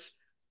writes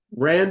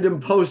random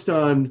post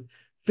on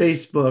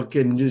Facebook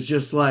and is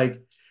just like,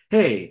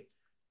 hey,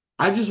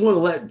 I just want to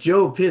let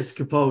Joe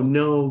Piscopo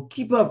know,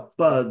 keep up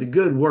the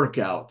good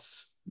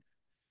workouts.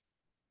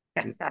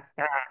 Do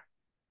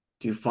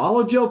you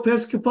follow Joe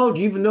Piscopo?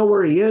 Do you even know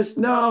where he is?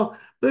 No,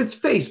 but it's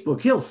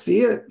Facebook. He'll see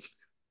it.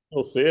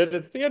 You'll see it.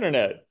 It's the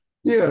internet.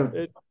 Yeah.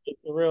 It's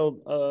a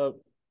real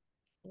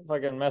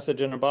fucking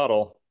message in a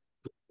bottle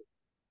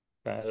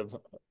kind of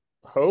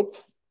hope.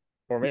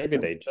 Or maybe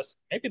they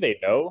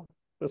know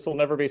this will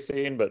never be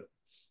seen, but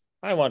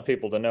I want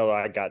people to know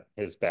I got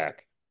his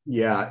back.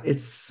 Yeah.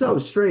 It's so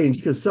strange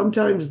because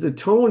sometimes the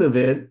tone of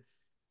it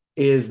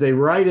is they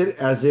write it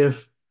as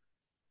if,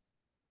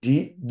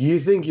 do you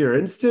think you're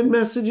instant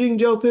messaging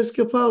Joe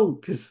Piscopo?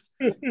 Because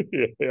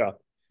Yeah.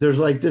 there's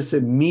like this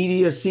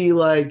immediacy,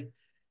 like,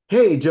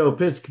 hey, Joe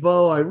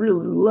Piscopo, I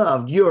really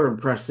loved your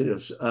impression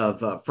of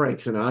Frank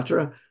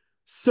Sinatra.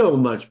 So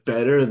much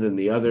better than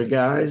the other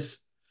guys.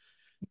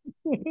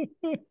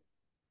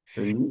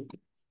 And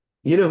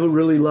you know who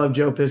really loved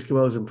Joe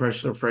Piscopo's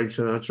impression of Frank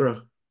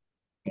Sinatra?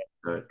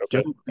 Joe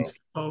Okay. Oh,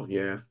 Piscopo,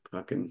 yeah,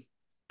 fucking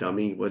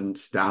dummy, wouldn't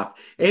stop.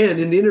 And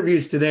in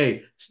interviews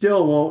today,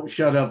 still won't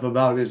shut up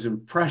about his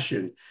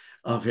impression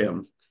of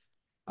him.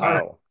 All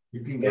right, wow.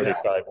 you can get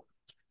out. 35.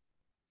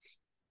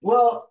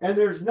 Well, and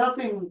there's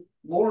nothing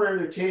more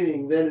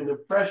entertaining than an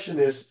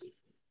impressionist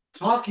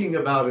talking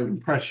about an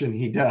impression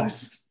he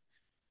does.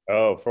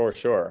 Oh, for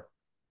sure.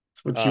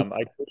 That's what you.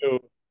 I do.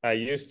 I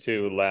used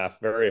to laugh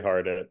very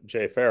hard at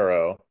Jay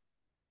Farrow,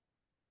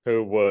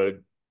 who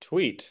would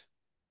tweet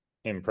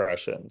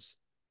impressions.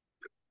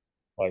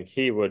 Like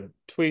he would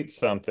tweet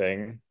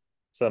something,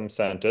 some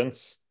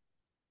sentence,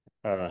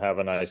 have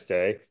a nice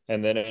day,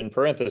 and then in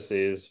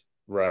parentheses,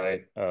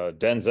 write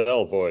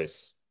Denzel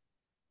voice.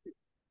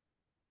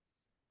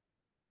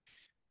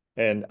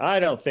 And I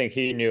don't think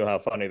he knew how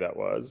funny that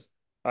was.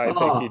 I think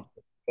Oh, he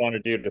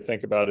wanted you to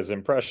think about his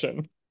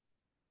impression.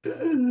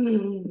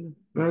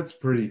 that's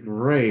pretty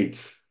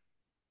great.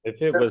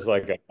 If it was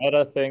like a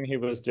meta thing he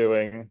was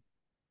doing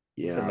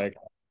to Yeah. make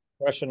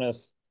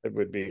impressionists, It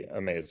would be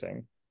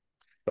amazing.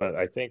 But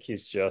I think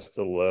he's just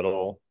a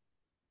little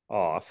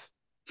off.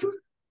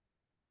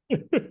 He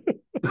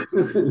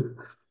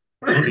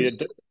doesn't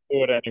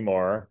do it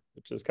anymore,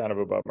 which is kind of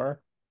a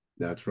bummer.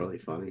 That's really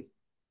funny.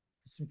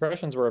 His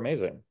impressions were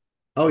amazing.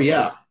 Oh Like,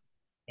 yeah.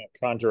 I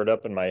conjure it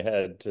up in my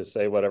head to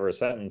say whatever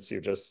sentence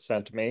you just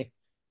sent me,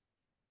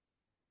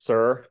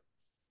 sir.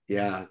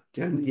 Yeah.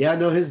 Yeah,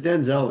 no, his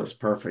Denzel is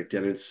perfect.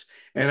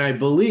 And I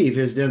believe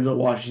his Denzel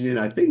Washington,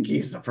 I think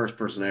he's the first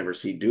person I ever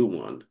see do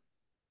one.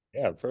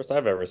 Yeah, first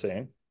I've ever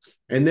seen.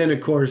 And then, of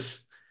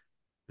course,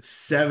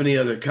 70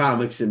 other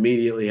comics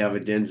immediately have a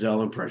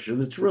Denzel impression.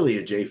 That's really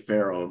a Jay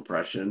Farrow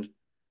impression.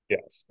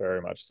 Yes,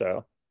 very much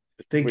so.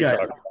 I think We I,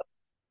 talk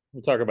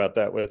we talk about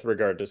that with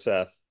regard to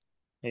Seth.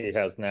 He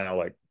has now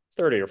like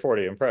 30 or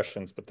 40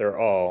 impressions, but they're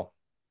all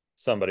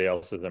somebody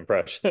else's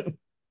impression.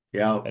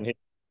 yeah, And he's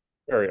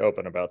very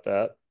open about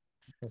that.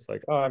 It's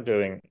like, oh, I'm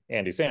doing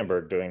Andy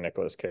Samberg doing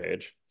Nicolas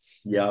Cage.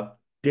 yeah.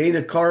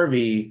 Dana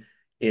Carvey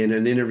in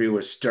an interview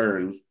with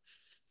Stern,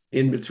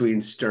 in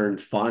between Stern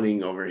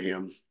fawning over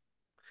him,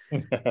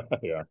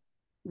 Yeah.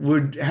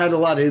 would had a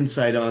lot of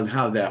insight on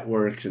how that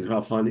works and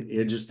how fun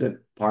it just a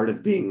part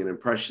of being an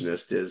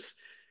impressionist is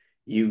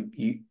you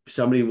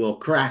somebody will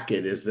crack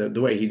it is the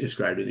way he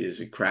described it is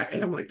a crack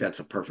and I'm like that's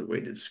a perfect way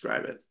to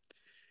describe it.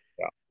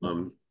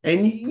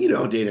 And you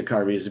know Dana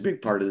Carvey is a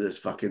big part of this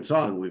fucking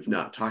song we've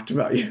not talked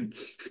about yet.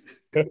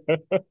 Yeah.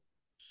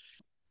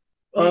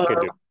 He uh could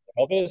do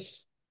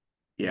Elvis.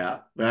 yeah,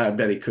 I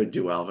bet he could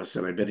do Elvis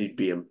and I bet he'd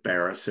be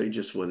embarrassed so he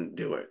just wouldn't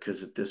do it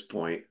because at this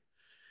point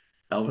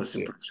Elvis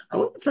Yeah. impression. I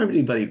wonder if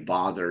anybody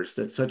bothers.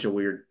 That's such a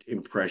weird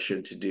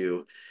impression to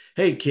do.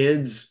 Hey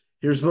kids,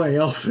 here's my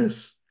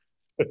Elvis.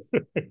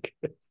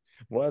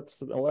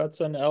 What's an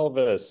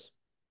Elvis?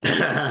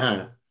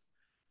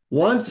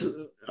 Once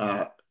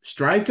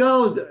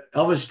Stryko,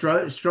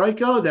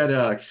 Stryko,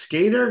 that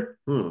skater,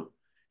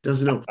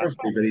 doesn't know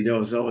Presley, but he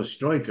knows Elvis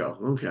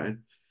Stryko. Okay.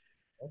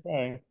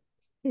 Okay.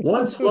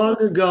 Once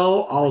long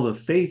ago, all the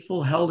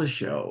faithful held a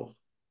show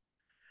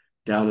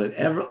down at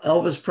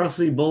Elvis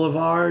Presley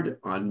Boulevard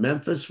on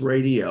Memphis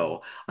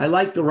radio. I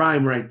like the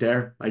rhyme right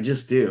there. I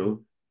just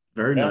do.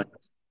 Very Yeah. nice.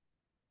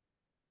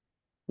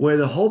 Where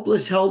the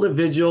hopeless held a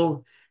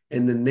vigil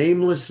and the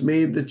nameless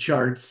made the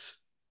charts,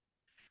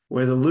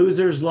 where the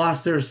losers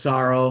lost their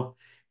sorrow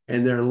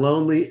and the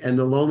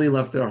lonely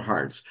left their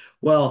hearts.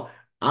 Well,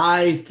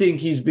 I think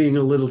he's being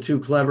a little too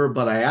clever,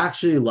 but I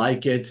actually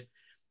like it.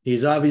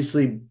 He's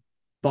obviously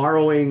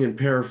borrowing and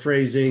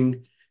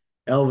paraphrasing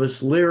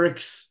Elvis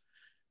lyrics.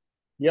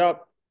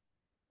 Yep.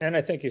 And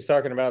I think he's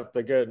talking about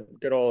the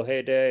good old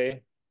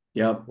heyday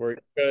Yep. where you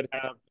could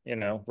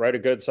have, write a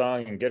good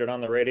song and get it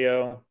on the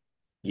radio,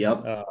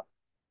 Yep. uh,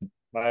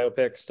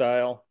 biopic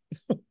style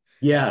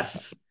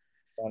Yes.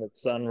 on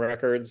its Sun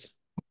Records.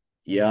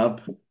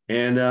 Yep.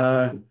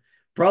 And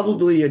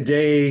probably a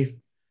day,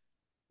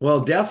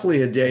 well,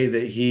 definitely a day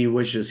that he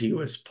wishes he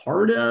was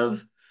part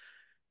of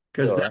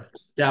because Sure.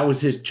 that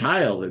was his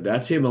childhood.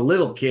 That's him, a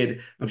little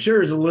kid. I'm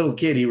sure as a little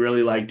kid he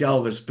really liked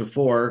Elvis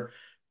before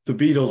the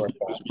Beatles Or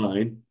blew his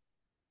mind.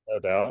 no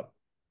doubt.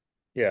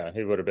 Yeah,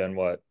 he would have been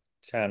what,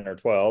 10 or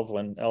 12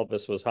 when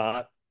Elvis was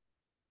hot.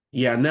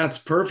 Yeah, and that's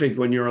perfect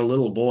when you're a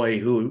little boy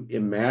who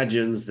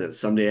imagines that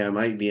someday I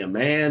might be a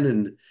man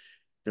and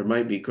there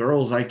might be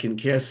girls I can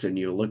kiss, and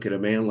you look at a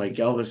man like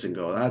Elvis and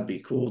go, "That'd be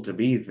cool to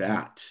be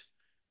that."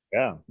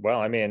 Yeah. Well,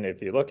 I mean,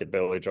 if you look at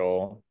Billy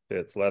Joel,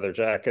 it's leather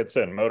jackets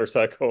and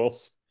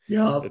motorcycles.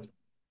 Yep, It's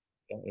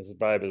his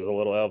vibe is a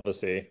little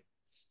Elvisy.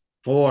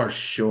 for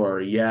sure.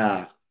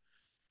 Yeah.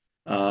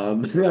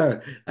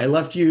 I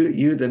left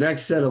you the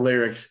next set of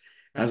lyrics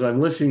as I'm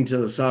listening to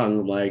the song.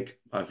 I'm like,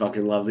 I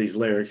fucking love these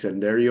lyrics,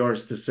 and they're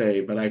yours to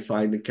say. But I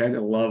find it kind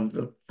of love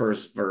the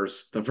first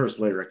verse, the first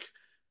lyric.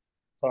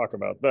 Talk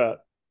about that.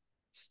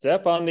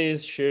 Step on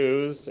these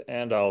shoes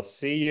and I'll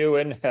see you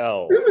in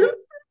hell.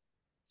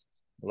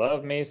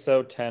 Love me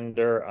so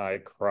tender I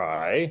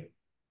cry.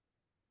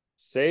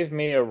 Save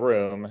me a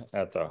room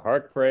at the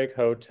Heartbreak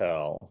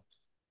Hotel.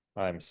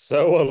 I'm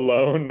so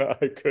alone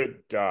I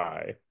could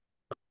die.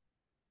 Uh,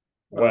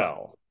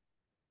 Well,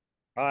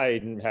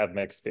 I have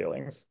mixed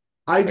feelings.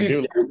 I I do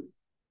do too.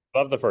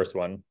 love the first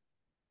one.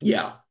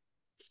 Yeah,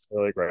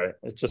 Really great.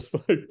 It's just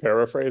like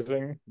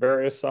paraphrasing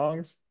various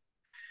songs.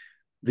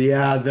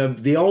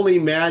 the only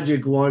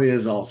magic one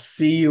is I'll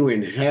see you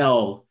in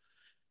hell.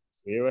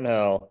 See you in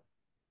hell.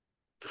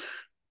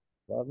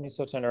 Love me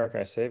so tender,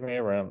 can I save me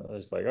a room?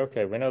 It's like,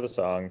 okay, we know the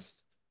songs.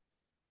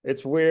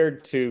 It's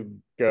weird to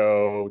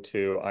go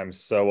to I'm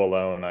so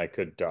alone I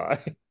could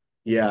die.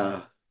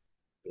 Yeah,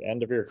 The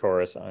end of your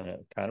chorus on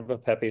it, kind of a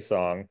peppy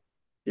song.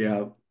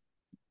 yeah.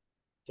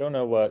 Don't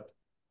know what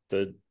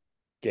the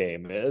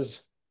game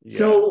is yet.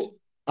 So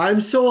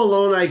I'm so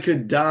alone I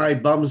could die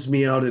bums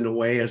me out in a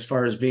way as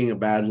far as being a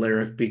bad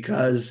lyric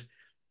because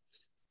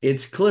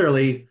it's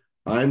clearly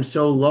I'm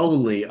so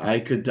lonely I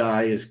could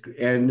die is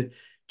and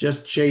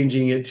just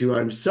changing it to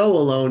I'm so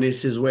alone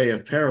is his way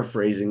of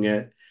paraphrasing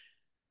it,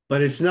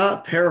 but it's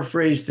not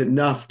paraphrased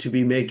enough to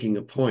be making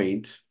a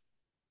point.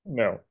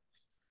 No.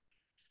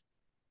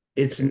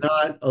 It's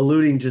not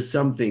alluding to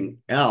something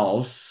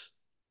else.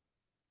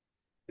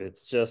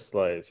 It's just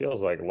like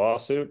feels like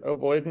lawsuit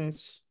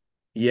avoidance.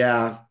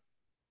 Yeah.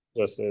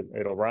 Just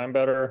it'll rhyme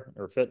better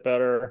or fit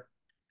better.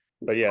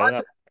 But yeah,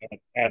 not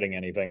adding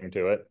anything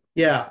to it.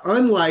 Yeah.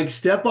 Unlike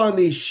step on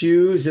these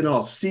shoes and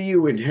I'll see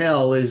you in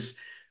hell is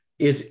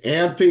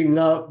amping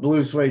up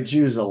blue suede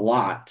shoes a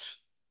lot.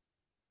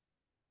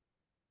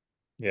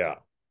 Yeah.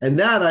 And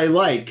that I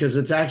like because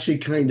it's actually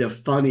kind of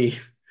funny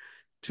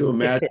to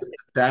imagine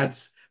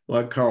that's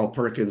what Carl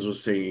Perkins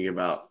was singing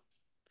about.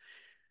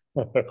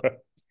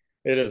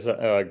 It is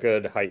a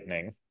good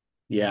heightening.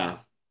 Yeah.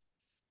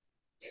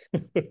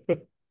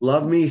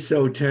 Love me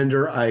so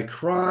tender, I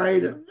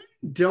cried.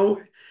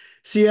 Don't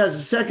see as a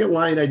second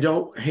line, I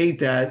don't hate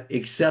that,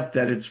 except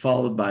that it's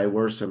followed by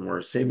worse and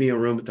worse. Save me a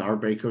room at the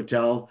Heartbreak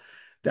Hotel.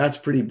 That's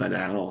pretty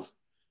banal.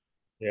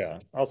 Yeah.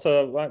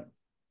 Also,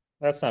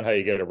 that's not how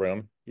you get a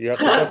room. You have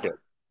to book it.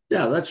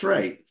 Yeah, that's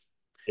right.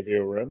 Give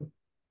you a room.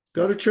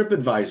 Go to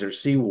TripAdvisor,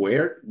 see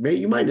where.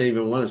 You might not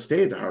even want to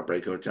stay at the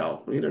Heartbreak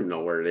Hotel. You don't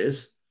know where it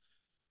is.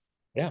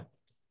 Yeah.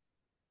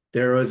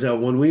 There was a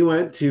when we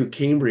went to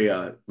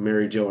Cambria,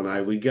 Mary Jo and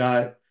I, we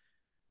got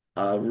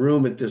a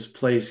room at this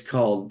place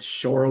called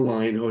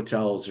Shoreline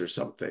Hotels or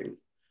something.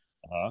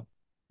 Uh-huh.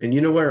 And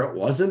you know where it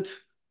wasn't?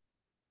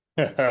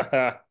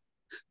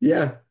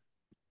 Yeah,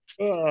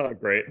 Oh,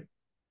 great.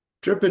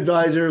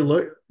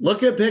 TripAdvisor.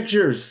 Look at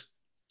pictures.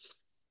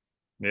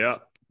 Yeah.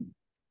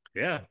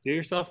 Yeah. Do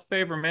yourself a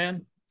favor,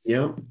 man.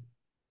 Yeah.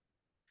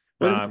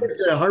 What if you Um, get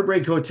to a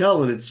Heartbreak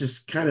Hotel and it's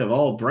just kind of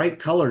all bright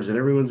colors and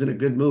everyone's in a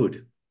good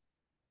mood?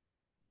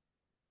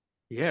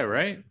 yeah,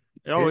 right.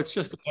 Oh, Yeah. it's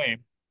just the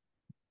name.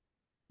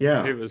 It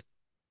Yeah. was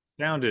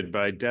founded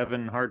by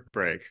Devin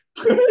Heartbreak.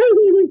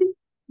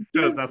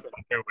 So it's nothing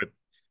to do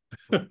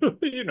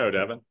with you know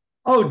Devin.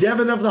 Oh,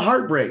 Devin of the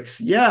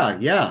Heartbreaks. Yeah,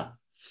 yeah.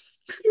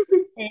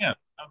 Yeah,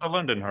 of the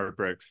London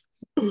Heartbreaks.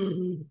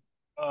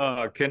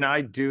 Can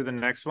I do the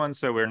next one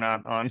so we're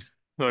not on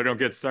so I don't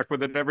get stuck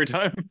with it every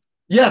time?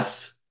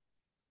 Yes.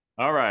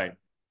 All right.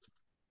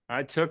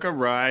 I took a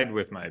ride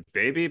with my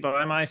baby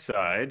by my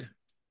side,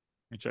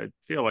 which I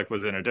feel like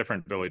was in a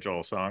different Billy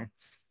Joel song,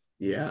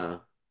 Yeah.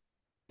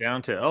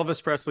 down to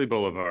Elvis Presley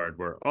Boulevard,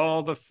 where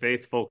all the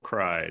faithful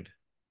cried.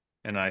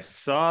 And I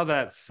saw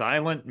that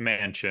silent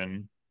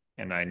mansion,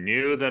 and I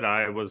knew that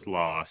I was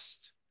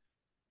lost.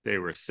 They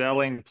were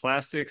selling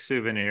plastic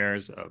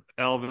souvenirs of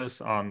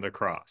Elvis on the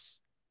cross.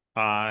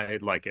 I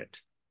like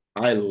it.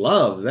 I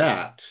love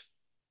that.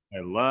 I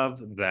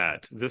love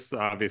that. This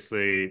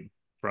obviously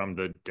from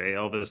the day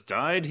Elvis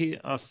died, he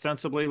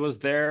ostensibly was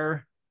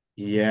there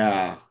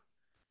Yeah.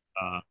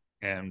 uh,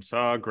 and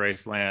saw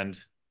Graceland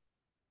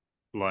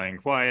lying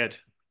quiet.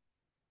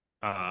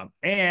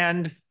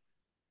 And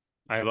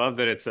I love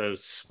that it's a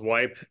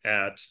swipe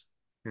at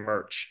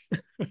merch,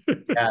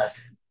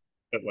 Yes.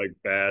 at like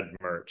bad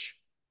merch.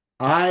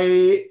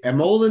 I am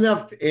old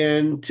enough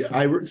and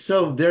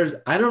so there's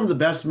I don't have the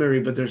best memory,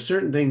 but there's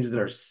certain things that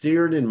are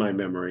seared in my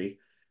memory.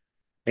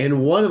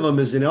 And one of them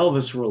is an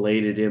Elvis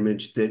related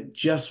image that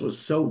just was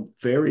so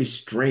very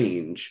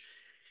strange.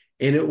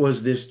 And it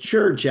was this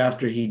church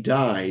after he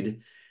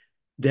died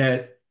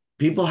that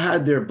people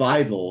had their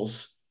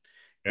Bibles,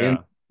 and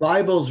Yeah,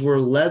 Bibles were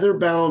leather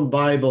bound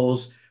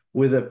Bibles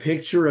with a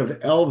picture of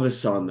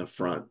Elvis on the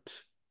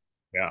front.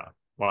 yeah,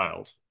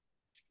 wild.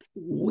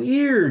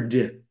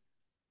 Weird.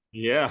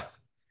 Yeah,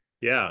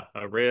 yeah,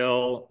 a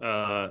real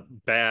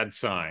bad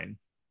sign.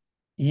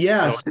 Feel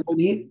Yes.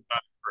 like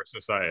for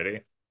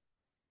society.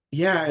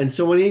 Yeah. And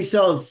so when he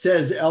says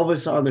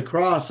Elvis on the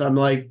cross, I'm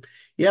like,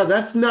 yeah,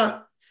 that's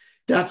not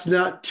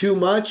too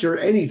much or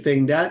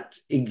anything.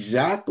 That's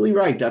exactly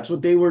right. That's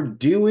what they were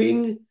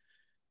doing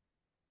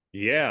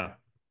Yeah,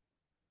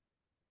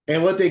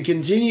 and what they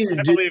continue to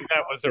I do. believe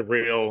that was a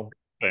real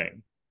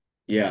thing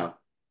Yeah.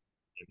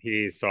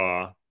 he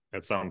saw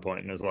at some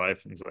point in his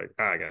life and was like,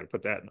 I got to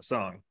put that in a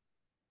song.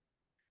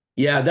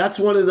 Yeah, that's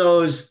one of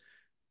those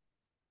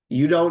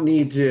you don't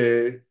need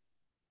to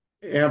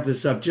amp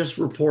this up, just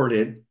report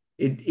it.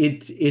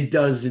 It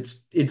does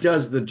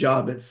the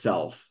job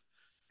itself.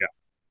 Yeah,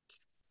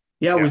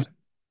 Yeah, it yeah. was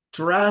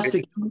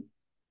drastic.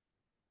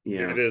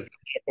 Yeah. It is,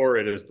 or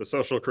it is the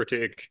social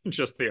critique,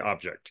 just the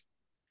object.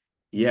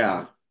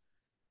 Yeah.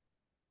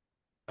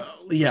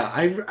 Yeah,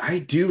 I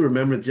do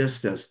remember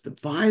just this. The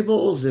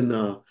Bibles and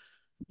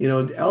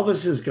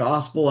Elvis's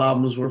gospel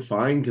albums were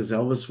fine because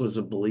Elvis was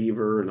a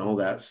believer and all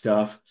that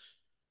stuff. Sure.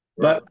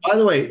 But by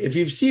the way, if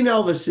you've seen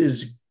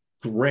Elvis's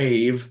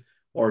grave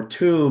or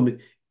tomb,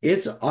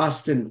 it's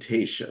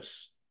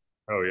ostentatious.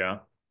 Oh, yeah.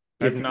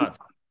 I've If not.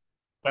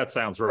 That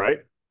sounds right.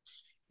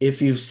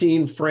 if you've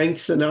seen Frank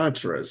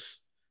Sinatra's,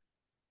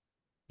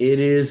 it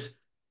is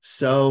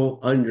so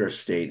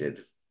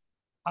understated.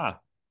 Ah,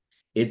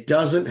 It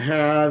doesn't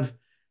have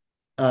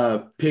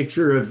a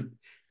picture of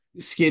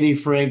skinny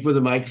Frank with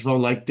a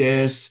microphone like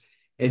this.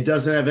 It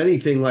doesn't have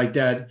anything like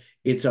that.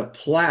 It's a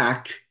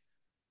plaque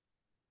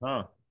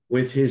oh,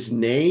 with his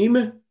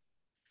name,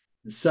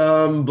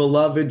 some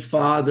beloved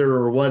father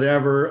or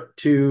whatever,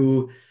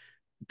 to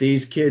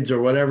these kids or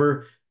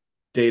whatever,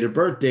 date of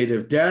birth, date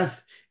of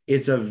death.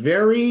 It's a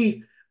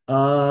very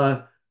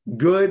uh,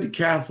 good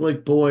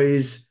Catholic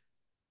boys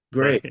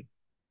grave. Right.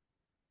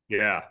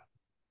 Yeah.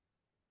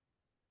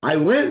 I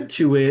went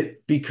to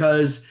it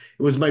because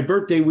it was my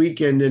birthday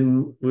weekend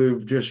and we were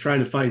just trying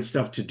to find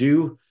stuff to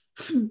do.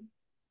 It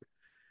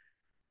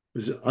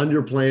was an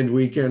underplanned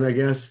weekend, I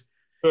guess.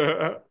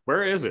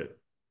 Where is it?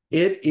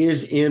 It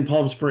is in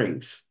Palm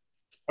Springs.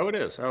 Oh, it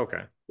is.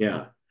 Okay.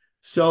 Yeah.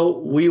 So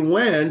we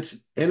went,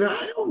 and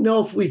I don't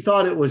know if we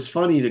thought it was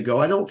funny to go.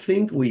 I don't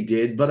think we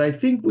did, but I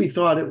think we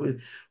thought it was,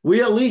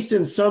 we at least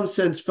in some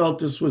sense felt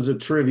this was a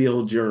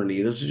trivial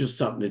journey. This is just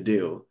something to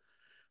do.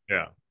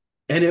 Yeah.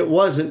 And it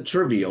wasn't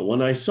trivial.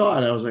 When I saw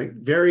it, I was like,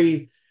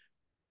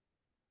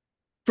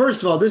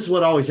 first of all, this is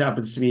what always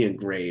happens to me in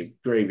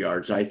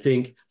graveyards. I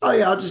think, oh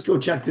yeah, I'll just go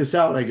check this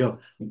out. And I go,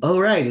 oh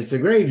right, it's a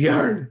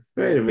graveyard.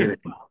 Wait a minute.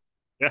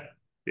 Yeah.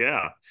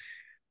 Yeah.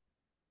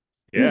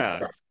 This Yeah.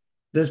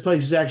 this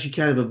place is actually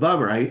kind of a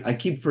bummer. I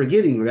keep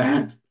forgetting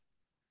that.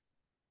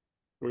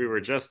 We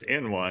were just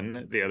in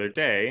one the other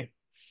day.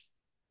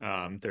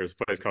 There's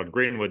a place called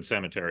Greenwood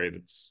Cemetery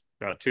that's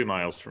about 2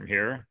 miles from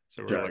here.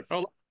 So we're Sure. like, oh,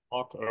 let's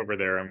walk over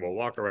there and we'll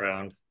walk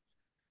around.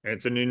 And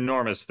it's an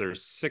enormous,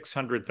 there's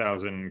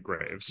 600,000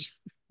 graves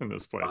in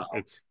this place. Wow.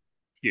 It's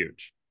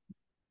huge.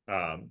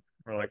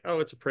 We're like, oh,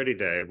 it's a pretty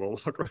day. We'll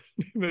walk around.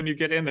 And then you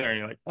get in there and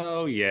you're like,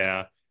 oh,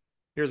 yeah,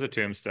 here's a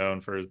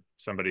tombstone for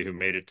somebody who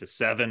made it to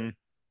 7.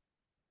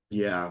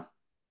 Yeah.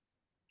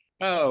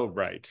 Oh,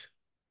 right.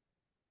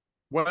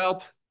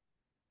 Well,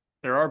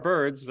 there are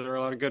birds. There are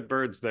a lot of good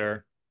birds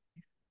there.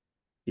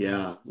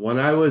 Yeah. When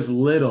I was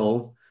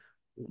little,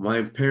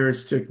 my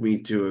parents took me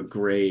to a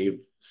grave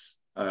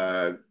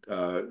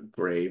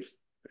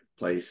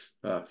place,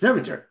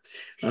 cemetery.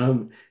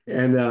 And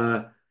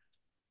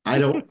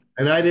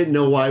I didn't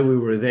know why we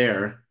were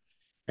there.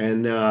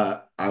 And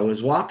I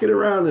was walking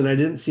around and I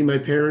didn't see my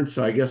parents,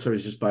 so I guess I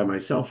was just by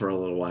myself for a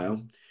little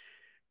while.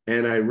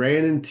 And I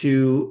ran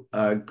into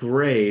a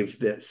grave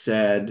that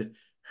said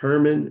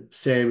Herman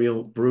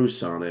Samuel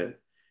Bruce on it,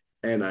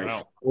 and I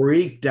Wow.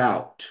 freaked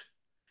out.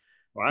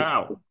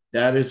 Wow.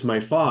 That is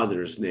my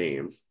father's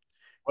name.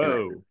 And I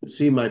Whoa. didn't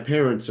see my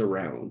parents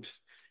around.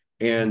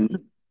 And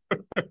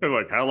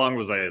Like, how long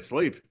was I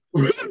asleep?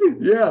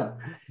 yeah,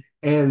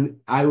 and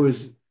I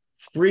was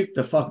freaked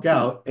the fuck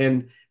out.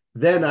 And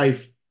then I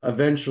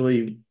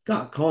eventually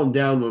got calmed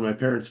down when my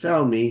parents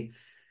found me,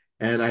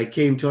 and I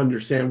came to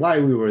understand why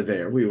we were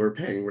there. We were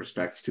paying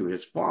respects to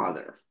his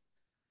father,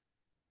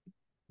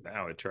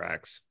 Now it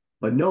tracks.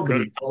 but Could have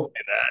nobody. told me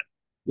that.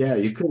 Yeah,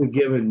 you could have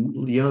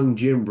given young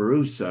Jim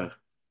Bruce a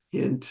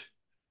hint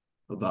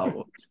about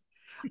what.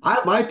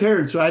 My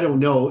parents, I don't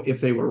know if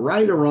they were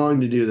right or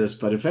wrong to do this,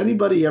 but if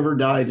anybody ever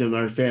died in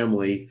our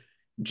family,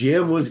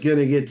 Jim was going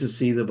to get to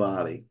see the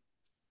body.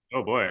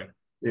 Oh boy.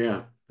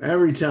 Yeah,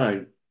 every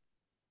time.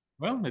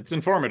 Well, it's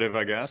informative,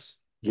 I guess.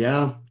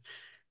 Yeah,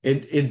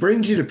 it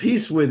brings you to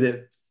peace with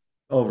it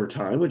over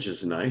time, which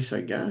is nice,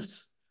 I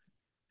guess.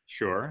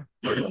 Sure,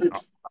 but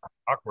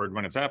awkward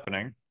when it's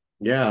happening.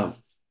 Yeah,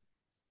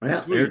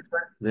 well, Sweet.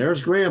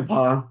 there's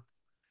Grandpa.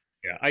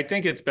 Yeah, I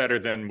think it's better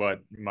than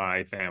what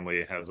my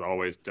family has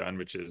always done,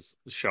 which is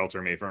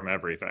shelter me from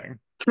everything.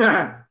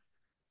 Yeah.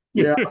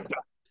 There's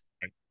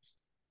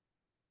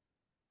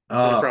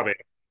Oh, probably a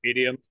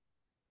medium.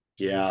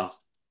 yeah.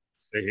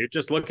 So you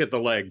just look at the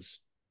legs.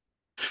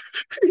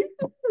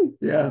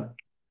 Yeah.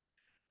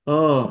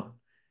 Oh,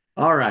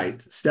 all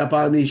right. Step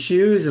on these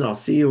shoes and I'll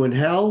see you in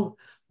hell.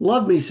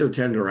 Love me so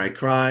tender, I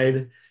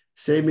cried.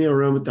 Save me a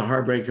room at the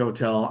Heartbreak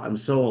Hotel. I'm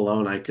so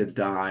alone I could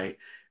die.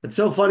 It's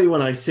so funny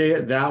when I say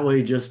it that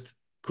way, just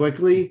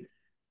quickly.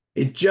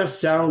 It just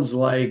sounds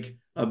like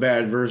a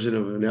bad version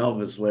of an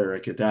Elvis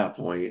lyric at that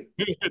point.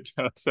 It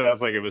just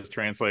sounds like it was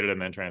translated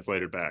and then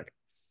translated back.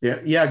 Yeah,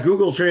 yeah.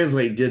 Google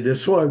Translate did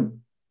this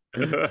one.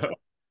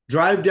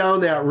 Drive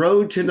down that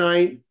road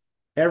tonight.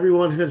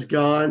 Everyone has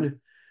gone.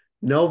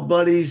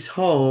 Nobody's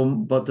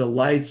home, but the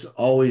light's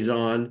always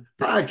on.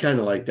 I kind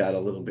of like that a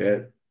little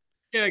bit.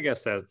 Yeah, I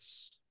guess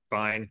that's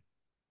fine.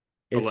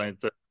 It's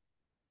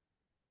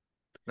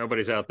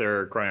Nobody's out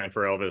there crying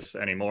for Elvis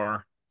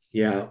anymore.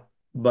 yeah,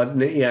 but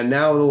yeah,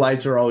 now the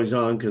lights are always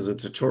on because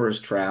it's a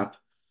tourist trap.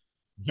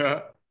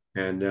 Yeah,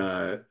 And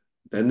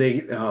then they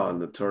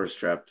and the tourist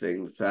trap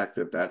thing, the fact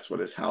that that's what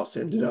his house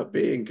ended up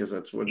being because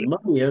that's what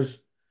money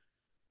is.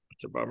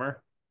 it's a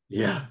bummer.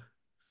 Yeah,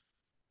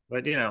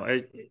 But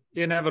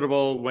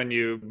inevitable when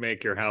you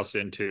make your house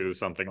into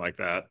something like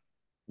that,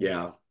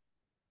 yeah,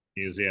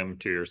 museum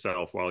to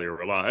yourself while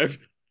you're alive.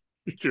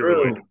 You're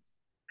really true.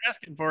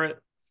 asking for it.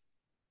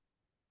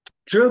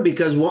 True,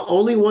 because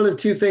only one of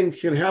two things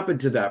can happen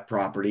to that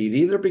property. It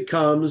either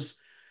becomes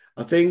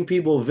a thing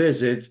people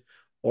visit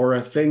or a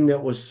thing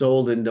that was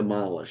sold and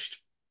demolished.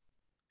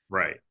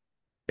 Right.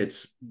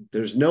 It's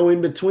there's no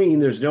in between.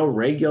 There's no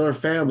regular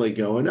family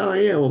going, oh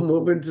yeah, we'll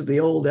move into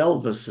the old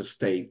Elvis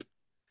estate.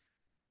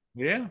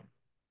 Yeah.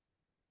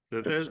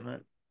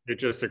 It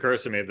just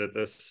occurs to me that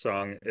this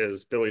song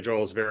is Billy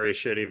Joel's very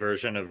shitty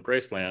version of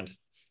Graceland.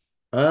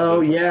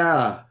 Oh, The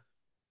yeah.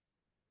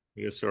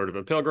 is sort of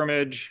a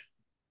pilgrimage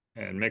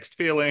and mixed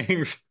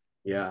feelings,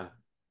 Yeah.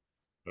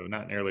 so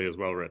not nearly as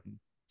well written.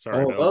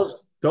 Sorry, Oh, Bill.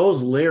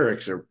 those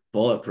lyrics are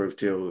bulletproof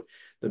too.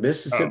 The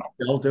Mississippi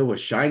Oh, Delta was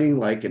shining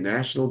like a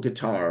national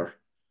guitar.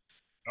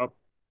 oh,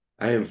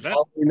 I am that.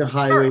 following the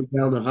highway Sure.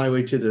 down the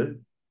highway to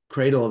the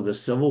cradle of the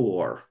Civil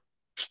War.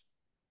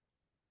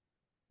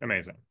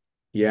 Amazing.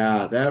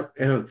 Yeah, that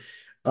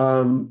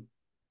um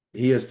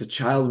he is the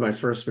child of my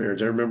first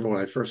marriage. I remember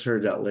when I first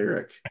heard that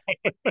lyric.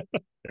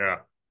 Yeah.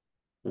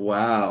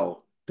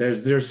 Wow.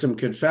 There's some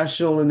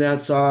confessional in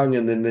that song,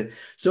 and then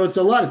so it's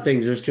a lot of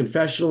things. There's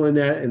confessional in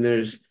that, and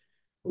there's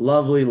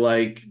lovely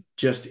like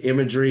just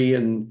imagery,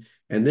 and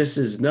this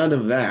is none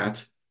of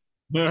that.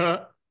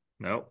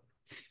 Nope.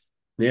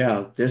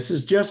 Yeah, this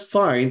is just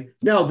fine.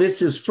 Now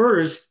this is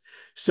first,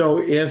 so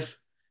if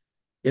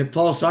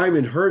Paul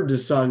Simon heard the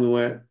song and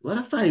went, "What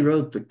if I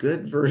wrote the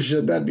good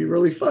version?" That'd be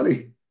really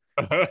funny.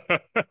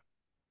 That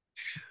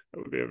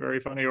would be a very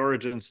funny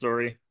origin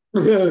story.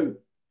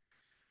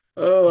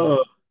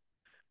 Oh,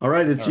 all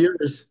right, it's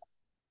yours.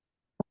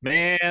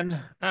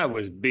 Man, I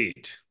was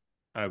beat.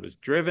 I was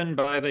driven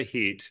by the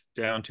heat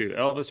down to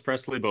Elvis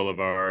Presley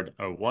Boulevard,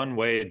 a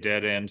one-way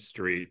dead-end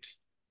street.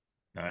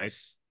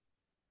 Nice.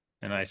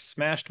 And I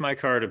smashed my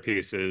car to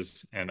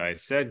pieces, and I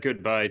said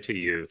goodbye to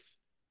youth.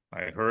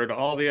 I heard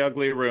all the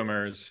ugly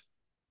rumors,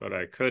 but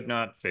I could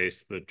not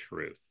face the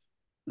truth.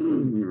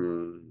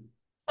 Hmm.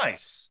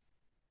 Nice.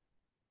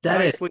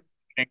 That is, Nicely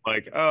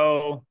like,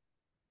 oh,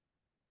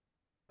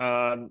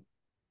 um,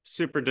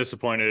 super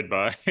disappointed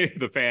by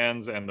the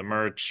fans and the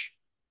merch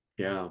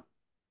yeah.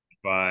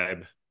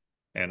 vibe.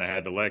 And I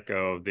had to let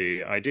go of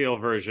the ideal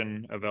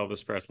version of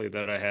Elvis Presley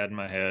that I had in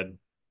my head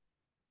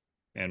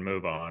and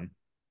move on.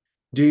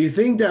 Do you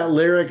think that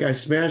lyric, I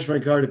smashed my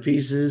car to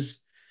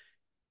pieces,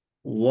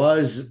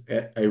 was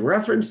a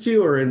reference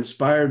to or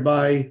inspired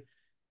by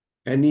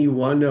any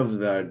one of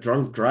the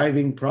drunk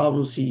driving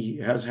problems he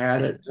has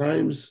had at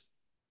times?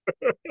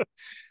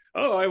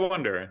 Oh, I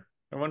wonder.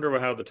 I wonder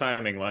how the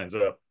timing lines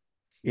up.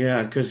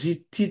 Yeah, because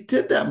he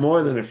did that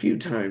more than a few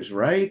times,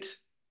 right?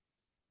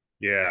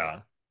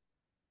 Yeah,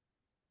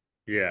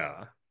 yeah.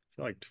 I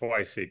feel like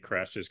twice he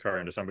crashed his car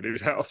into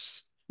somebody's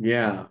house.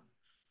 Yeah,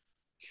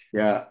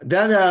 yeah.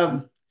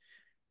 That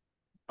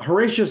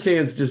Horatio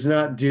Sands does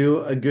not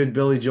do a good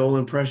Billy Joel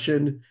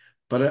impression,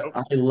 but Oh,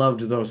 I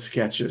loved those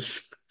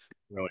sketches.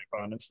 really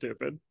fun and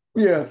stupid.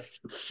 Yeah,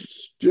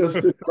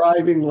 just the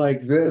driving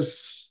like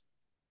this.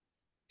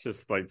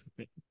 Just like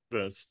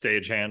the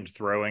stagehand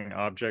throwing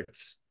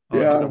objects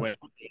onto the Yeah, window.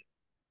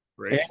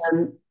 Great.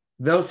 and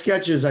those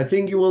sketches, I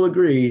think you will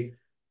agree,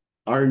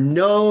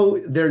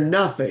 they're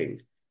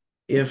nothing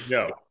if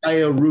No,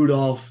 Aya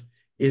Rudolph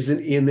isn't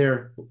in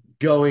there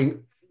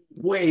going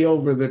way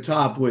over the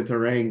top with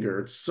her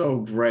anger. It's so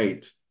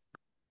great.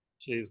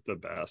 she's the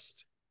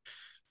best.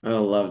 I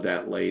love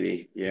that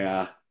lady.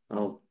 Yeah.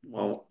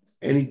 Well,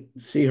 any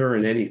see her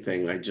in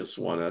anything, I just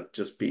want to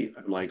just be,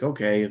 I'm like,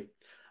 okay,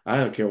 I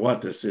don't care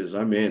what this is.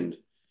 I'm in.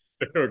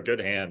 Good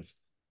hands.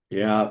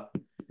 Yeah,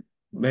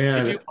 Did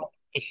man. you watch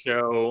the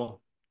show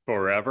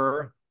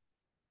Forever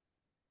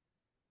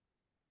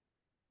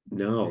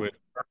No, with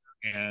her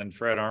and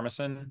Fred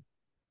Armisen?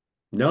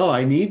 no,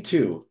 I need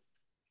to.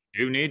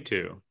 You need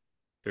to.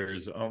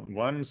 There's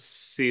one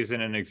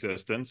season in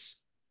existence.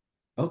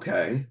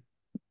 Okay.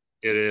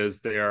 It is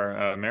they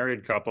are a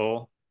married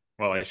couple.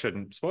 Well, I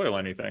shouldn't spoil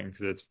anything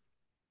because it's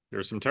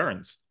there's some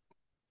turns.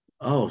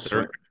 Oh,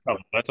 They're a sweet. good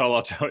couple. That's all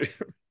I'll tell you.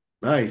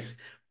 Nice.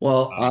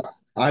 Well, Uh,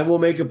 I will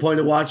make a point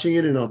of watching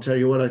it and I'll tell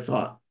you what I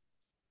thought.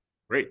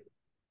 Great.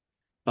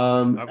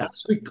 I will.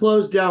 As we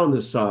close down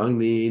the song,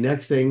 the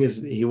next thing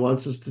is he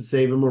wants us to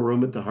save him a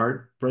room at the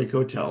Heartbreak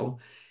Hotel.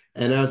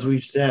 And as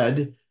we've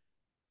said,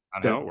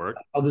 On that how it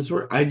works. how this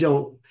work,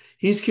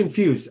 he's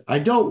confused. I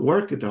don't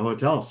work at the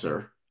hotel,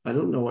 sir. I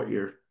don't know what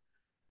you're,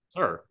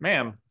 Sir,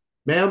 ma'am.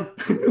 ma'am.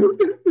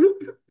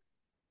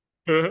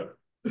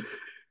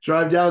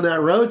 Drive down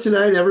that road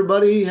tonight.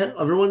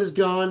 Everyone is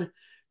gone.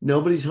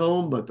 Nobody's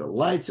home, but the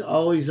light's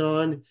always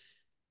on.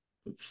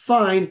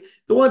 Fine.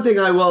 The one thing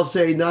I will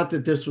say, not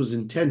that this was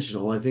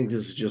intentional, I think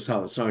this is just how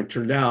the song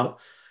turned out.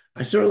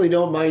 I certainly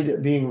don't mind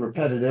it being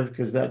repetitive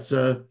because that's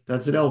an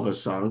Elvis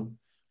song.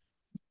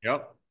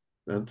 Yep.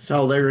 That's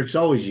how lyrics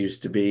always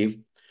used to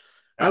be.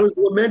 I Yeah. was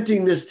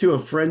lamenting this to a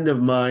friend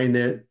of mine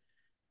that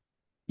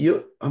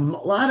a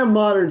lot of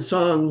modern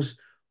songs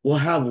will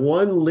have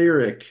one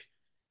lyric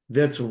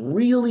that's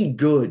really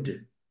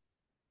good.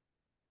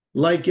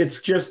 Like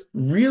it's just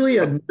really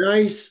Oh, a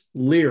nice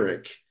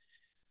lyric,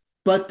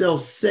 but they'll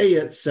say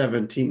it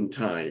 17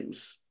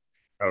 times.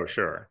 oh,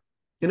 sure.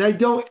 And I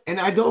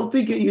don't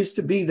think it used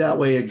to be that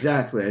way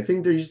exactly. I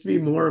think there used to be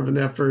more of an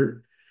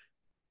effort.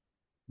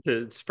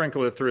 To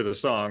sprinkle it through the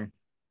song.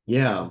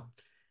 Yeah.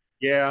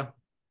 Yeah.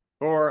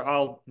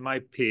 Or my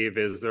peeve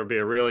is there'll be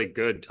a really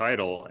good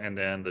title and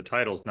then the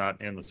title's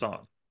not in the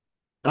song.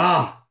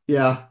 Ah,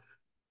 yeah.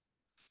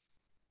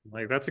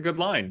 Like that's a good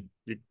line.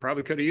 You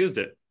probably could have used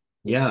it.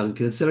 Yeah. And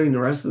considering the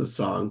rest of the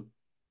song.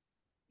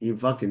 You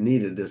fucking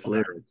needed this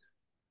Well, lyric.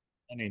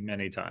 many,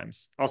 many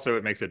times. Also,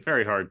 it makes it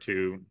very hard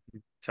to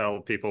tell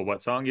people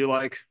what song you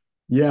like.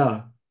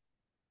 Yeah.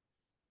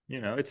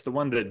 It's the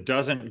one that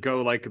doesn't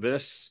go like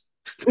this.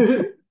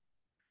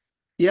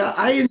 Yeah,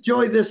 I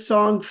enjoy this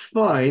song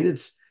fine.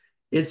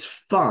 It's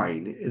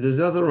fine. There's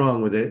nothing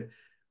wrong with it.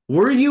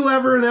 Were you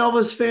ever an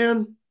Elvis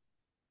fan?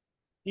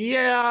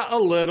 Yeah, a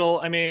little.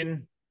 I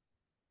mean,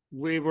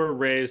 we were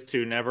raised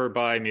to never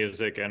buy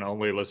music and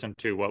only listen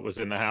to what was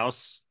in the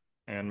house.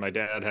 And my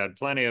dad had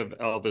plenty of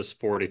Elvis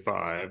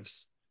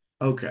 45s,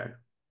 Okay.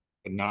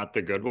 but not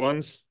the good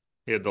ones.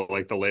 He had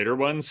the later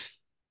ones,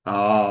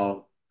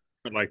 Oh,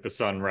 like the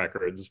Sun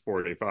Records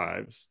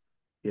 45s.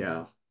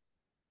 yeah.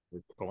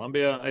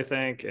 Columbia, I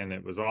think, and he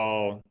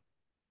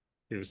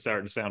was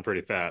starting to sound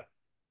pretty fat.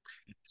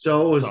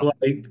 So it was So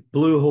like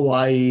Blue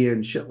Hawaii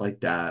and shit like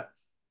that.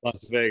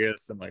 Las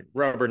Vegas and like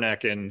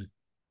rubbernecking,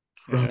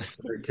 yeah,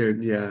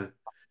 Good, yeah.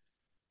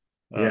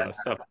 Yeah.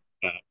 stuff like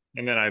that.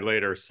 And then I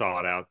later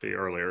sought out the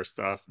earlier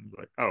stuff and was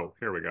like, oh,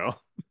 here we go.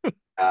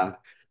 Uh,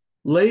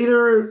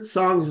 later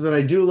songs that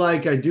I do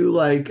like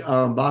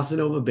Bossa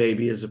Nova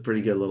Baby is a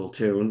pretty good little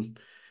tune.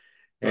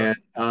 Huh?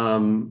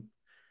 And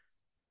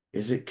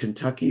is it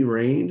Kentucky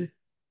Rain?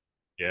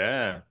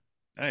 Yeah,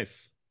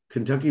 nice.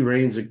 Kentucky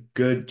Rain's a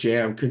good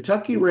jam.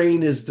 Kentucky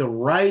Rain is the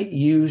right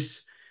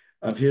use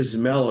of his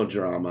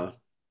melodrama.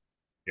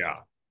 Yeah.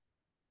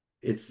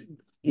 It's,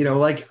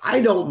 like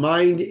I don't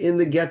mind In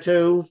the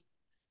Ghetto.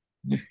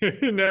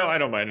 No, I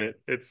don't mind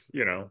it. It's,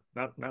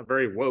 not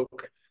very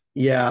woke.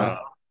 Yeah. Uh,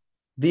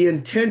 The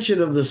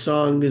intention of the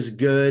song is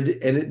good,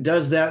 and it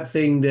does that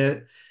thing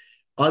that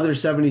other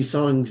 70s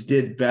songs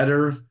did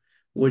better,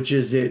 which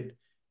is it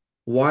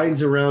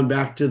winds around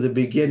back to the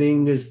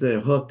beginning is the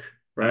hook,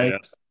 right? yeah,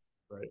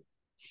 right.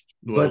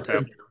 A little But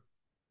temp.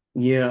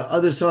 yeah,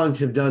 other songs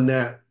have done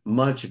that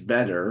much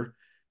better.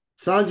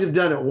 Songs have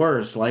done it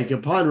worse. Like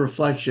upon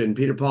reflection,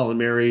 Peter, Paul, and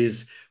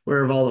Mary's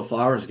 "Where Have All the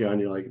Flowers Gone?"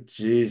 You're like,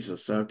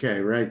 Jesus, okay,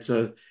 right.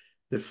 So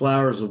the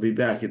flowers will be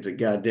back at the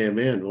goddamn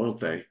end, won't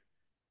they?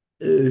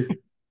 Ugh,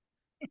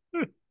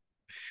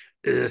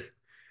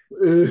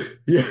 Ugh.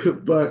 yeah,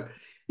 but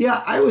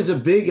yeah, I was a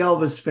big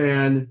Elvis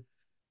fan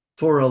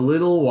for a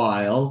little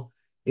while.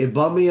 It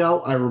bummed me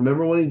out. I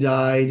remember when he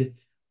died.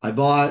 I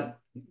bought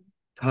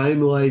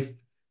Time Life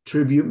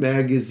tribute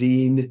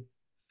magazine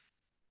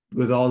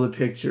with all the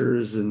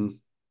pictures and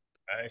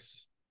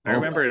Nice. I all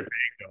remember that. it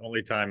being the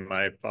only time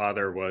my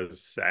father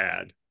was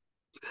sad.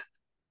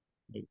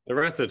 The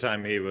rest of the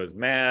time he was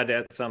mad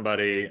at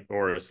somebody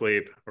or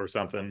asleep or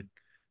something.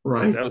 But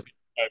Right. that was the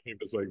time he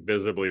was like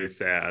visibly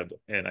sad.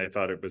 And I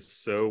thought it was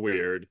so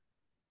weird.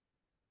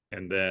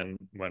 And then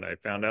when I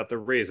found out the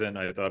reason,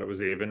 I thought it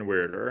was even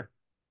weirder.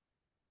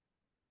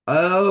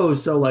 Oh,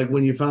 so like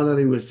when you found out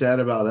he was sad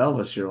about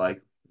Elvis, you're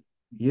like,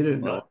 you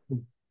didn't know. What?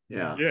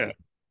 Yeah. Yeah.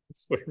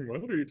 It's like,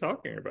 what are you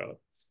talking about?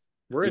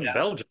 We're in Yeah.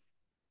 Belgium.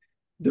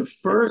 The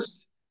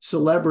first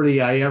celebrity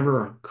I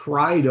ever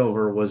cried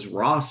over was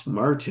Ross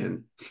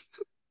Martin.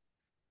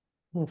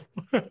 Wait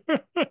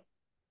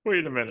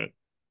a minute.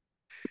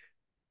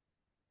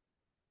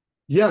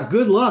 Yeah,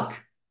 good luck.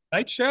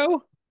 Night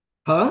show?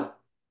 Huh?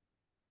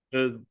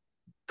 The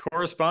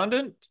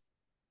correspondent?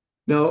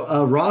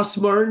 No, Ross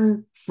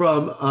Martin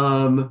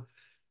from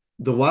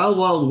The Wild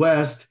Wild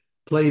West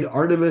played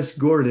Artemis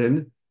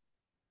Gordon.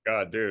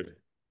 God, dude.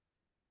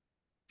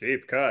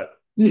 Deep cut.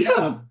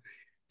 Yeah.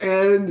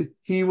 And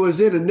he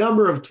was in a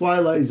number of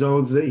Twilight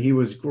Zones that he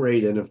was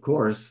great in, of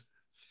course.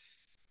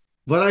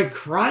 But I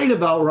cried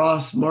about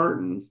Ross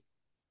Martin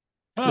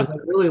because Huh. I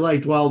really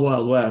liked Wild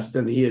Wild West,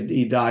 and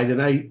he died,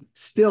 and I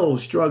still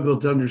struggle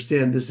to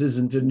understand this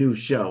isn't a new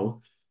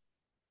show.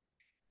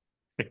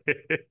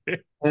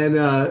 And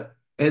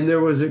and there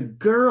was a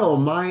girl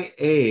my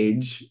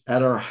age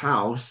at our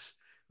house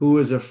who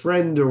was a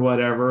friend or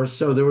whatever.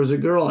 So there was a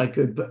girl I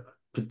could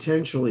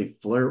potentially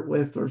flirt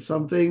with or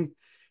something.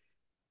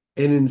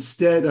 And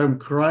instead, I'm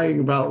crying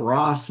about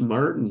Ross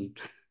Martin.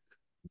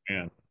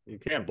 Man, you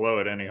can't blow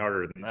it any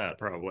harder than that,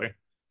 probably.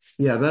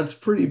 Yeah, that's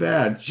pretty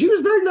bad. She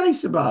was very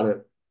nice about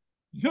it.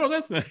 No,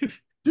 that's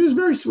nice. She was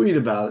very sweet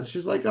about it.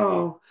 She's like,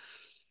 oh,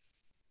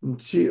 and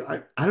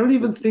I don't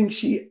even think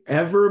she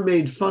ever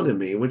made fun of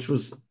me, which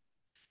was,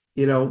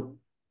 you know,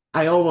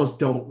 I almost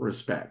don't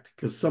respect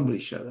because somebody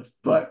should have.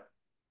 But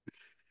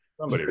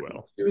Somebody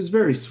will. it was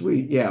very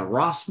sweet. Yeah,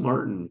 Ross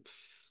Martin.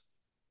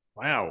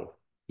 Wow.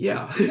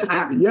 Yeah.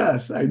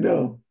 Yes, I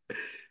know.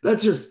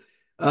 That's just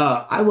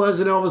I was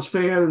an Elvis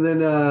fan, and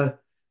then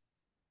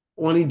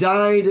when he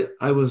died,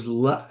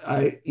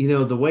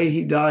 the way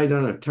he died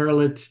on a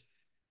toilet,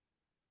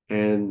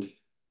 and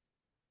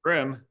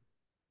Grim.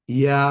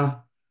 yeah,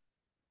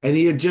 and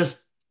he had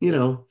just, he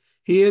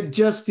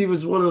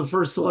was one of the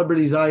first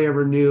celebrities I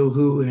ever knew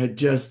who had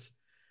just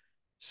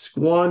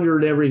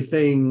squandered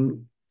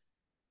everything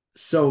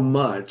so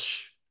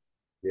much.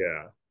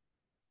 Yeah.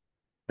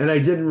 And I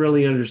didn't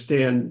really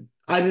understand.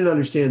 I didn't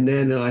understand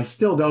then, and I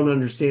still don't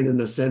understand in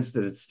the sense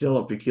that it's still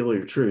a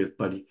peculiar truth,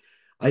 but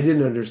I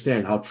didn't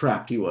understand how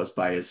trapped he was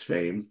by his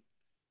fame.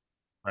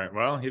 Right.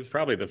 Well, he was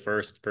probably the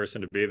first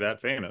person to be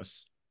that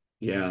famous.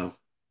 Yeah.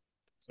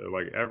 So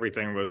like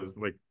everything was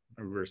like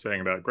we were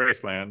saying about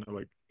Graceland.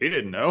 Like he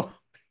didn't know.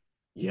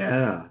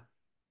 Yeah.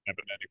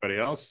 Happened to anybody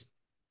else?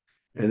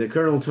 And the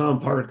Colonel Tom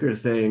Parker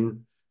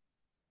thing,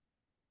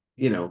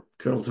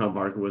 Colonel Tom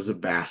Parker was a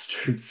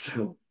bastard.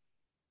 So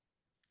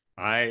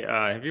I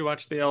have you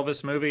watched the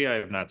Elvis movie? I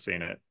have not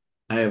seen it.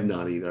 I have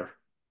not either.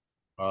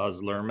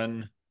 Oz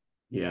Lerman.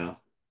 Yeah.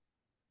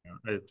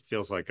 It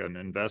feels like an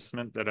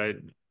investment that I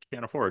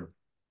can't afford.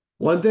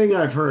 One thing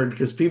I've heard,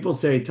 because people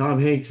say Tom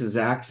Hanks's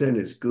accent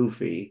is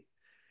goofy.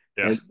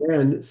 Yeah. And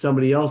then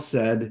somebody else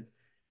said,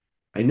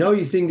 I know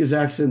you think his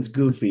accent's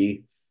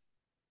goofy.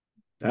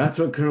 That's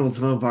what Colonel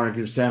Tom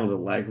Parker sounded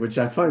like, which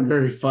I find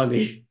very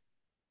funny.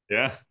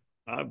 Yeah.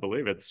 I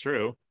believe it's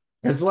true.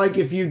 It's like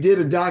if you did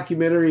a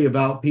documentary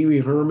about Pee Wee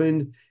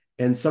Herman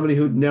and somebody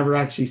who'd never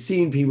actually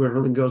seen Pee Wee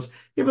Herman goes,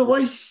 yeah, but why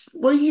does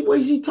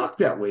he talk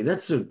that way?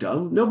 That's so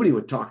dumb. Nobody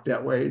would talk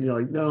that way. And you're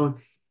like, no,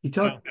 he Yeah.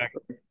 talked,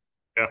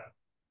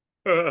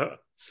 Yeah.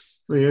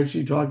 he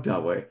actually talked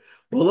that way.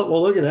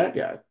 Well, look at that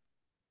guy.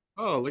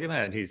 Oh, look at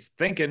that. He's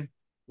thinking.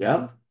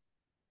 Yeah,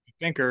 He's a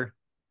thinker.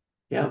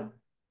 yeah.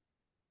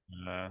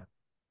 Uh,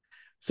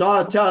 So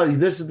I'll tell you,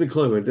 this is the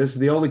clue. This is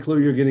the only clue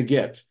you're going to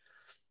get.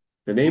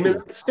 The name of ooh.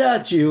 that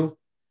statue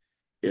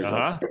is a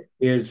Uh-huh.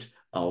 is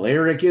a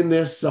lyric in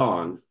this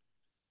song.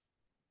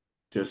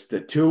 Just the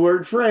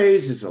two-word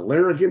phrase is a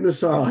lyric in the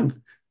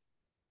song.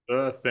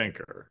 The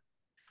thinker.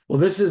 Well,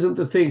 this isn't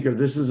the thinker.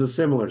 This is a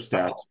similar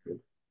statue.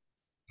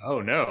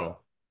 Oh no.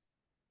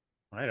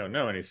 I don't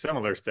know any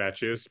similar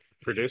statues.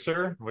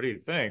 Producer, what do you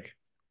think?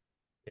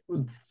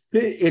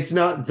 It's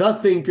not the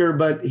thinker,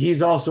 but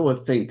he's also a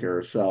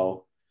thinker.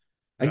 So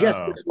I guess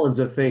Oh. this one's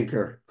a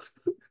thinker.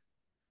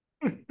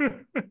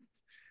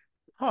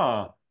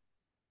 Huh.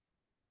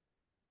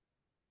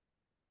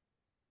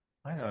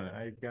 I don't know.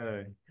 I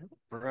gotta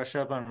brush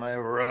up on my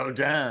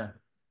Rodin.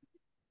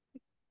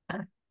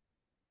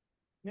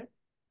 Yeah.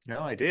 No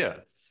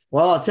idea.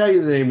 Well, I'll tell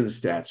you the name of the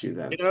statue You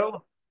then.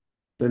 know,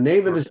 The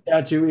name of the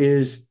statue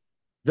is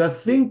The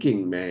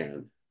Thinking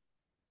Man.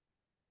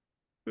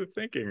 the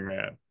thinking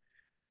man.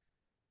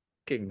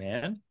 Thinking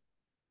man.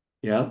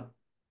 Yeah.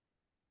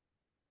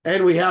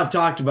 And we have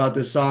talked about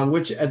this song,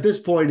 which at this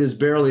point is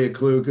barely a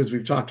clue because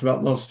we've talked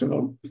about most of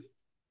them.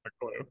 A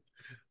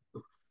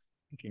clue.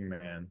 Thinking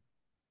man.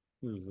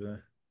 This is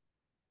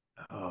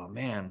oh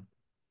man.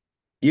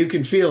 You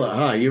can feel it,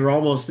 huh? You were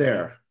almost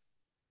there.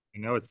 I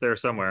know it's there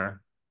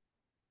somewhere.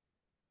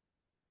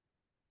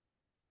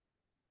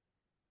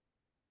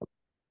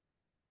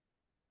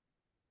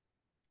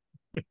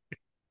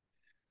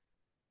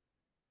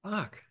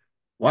 Fuck.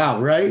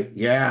 Wow, right?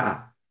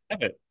 Yeah.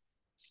 Have it.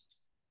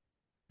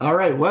 All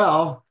right.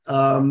 Well,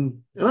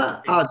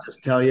 I'll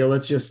just tell you,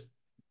 let's just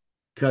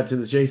cut to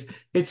the chase.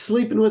 It's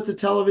sleeping with the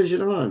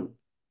television on.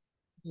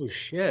 Oh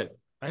shit.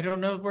 I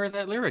don't know where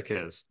that lyric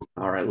is.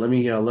 All right, let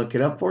me look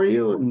it up for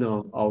you and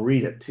I'll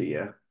read it to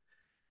you.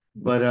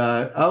 But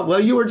oh, well,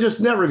 you were just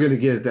never going to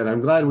get it then.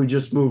 I'm glad we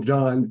just moved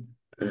on.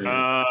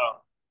 Uh,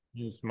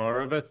 it's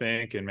more of a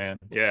thinking man.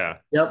 Yeah.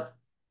 Yep,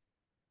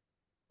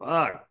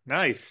 Fuck.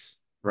 Nice.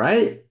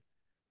 right?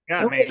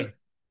 Got me.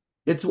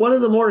 It's one of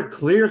the more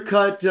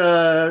clear-cut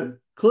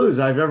clues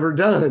I've ever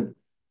done.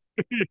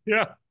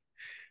 Yeah.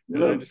 I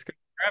Yep. just couldn't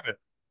grab it.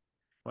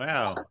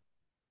 Wow.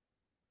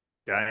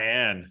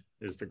 Diane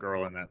is the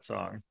girl in that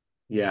song.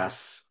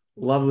 Yes,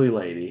 lovely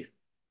lady.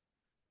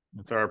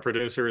 It's our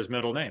producer's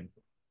middle name.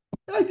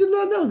 I did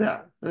not know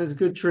that. That's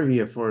good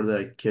trivia for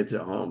the kids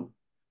at home.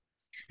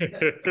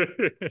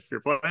 If you're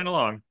playing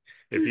along,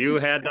 if you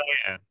had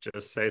Diane,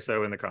 just say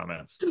so in the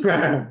comments.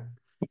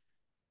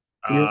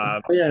 You, yeah, and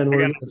I we're got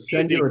going an to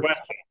send easy you a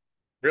question,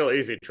 real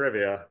easy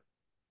trivia,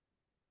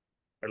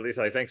 or at least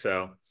I think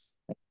so.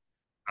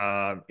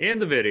 In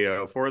the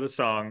video for the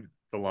song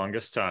 "The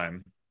Longest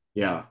Time"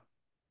 yeah.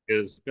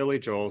 is Billy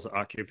Joel's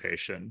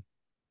occupation.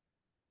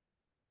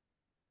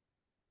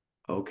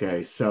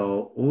 Okay,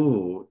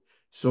 so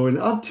in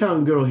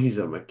Uptown Girl, he's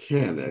a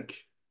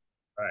mechanic.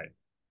 Right.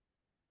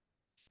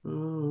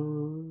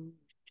 Um,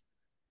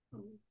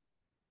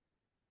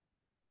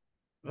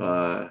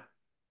 uh,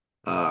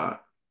 uh,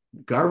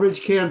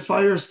 Garbage can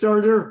fire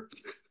starter.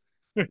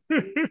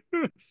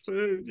 So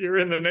you're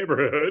in the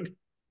neighborhood.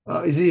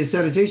 Is he a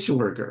sanitation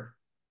worker?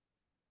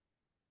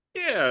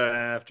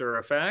 Yeah, after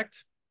a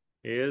fact,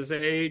 he is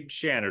a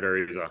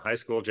janitor. He's a high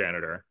school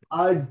janitor.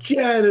 A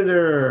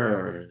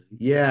janitor.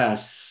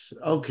 Yes.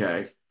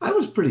 Okay. I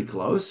was pretty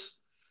close.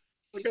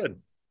 Well,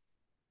 good.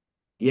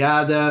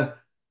 Yeah, the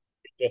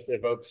Just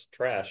evokes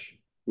trash.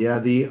 yeah,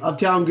 the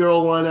Uptown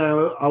Girl one I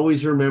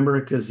always remember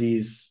because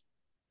he's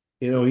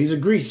a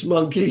grease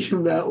monkey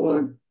in that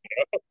one.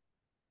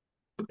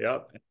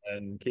 Yep.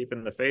 And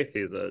keeping the faith,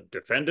 he's a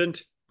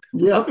defendant.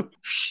 Yep.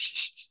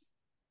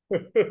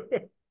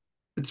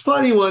 It's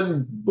funny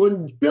when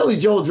Billy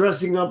Joel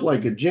dressing up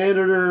like a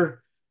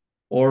janitor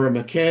or a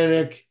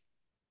mechanic,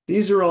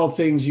 these are all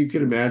things you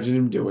could imagine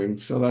him doing,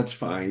 so that's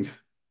fine.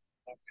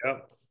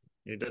 Yep.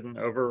 He didn't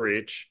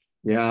overreach.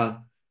 Yeah.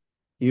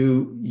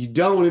 you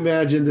don't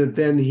imagine that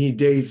then he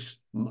dates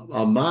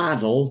a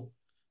model,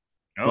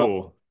 but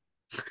No,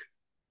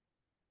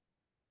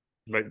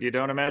 but you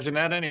don't imagine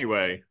that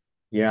anyway.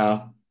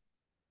 yeah.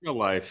 Real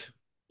life.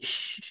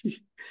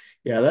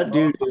 Yeah,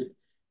 Oh,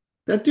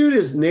 that dude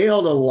has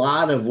nailed a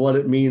lot of what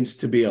it means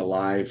to be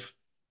alive.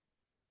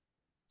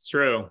 it's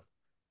true.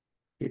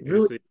 It He's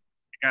really, the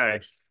guy.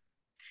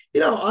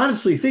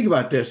 honestly, think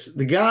about this.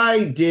 The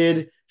guy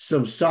did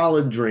some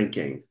solid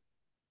drinking,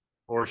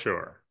 For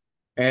sure.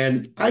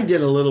 and I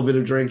did a little bit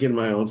of drinking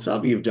my own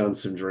self. You've done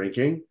some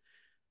drinking,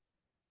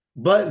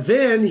 but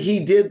then he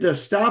did the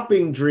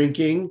stopping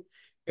drinking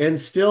and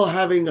still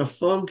having a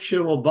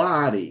functional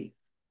body.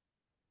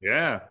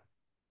 Yeah.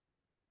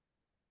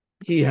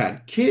 He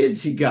had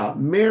kids, he got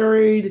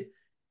married,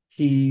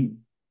 he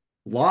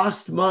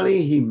lost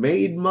money, he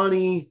made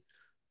money,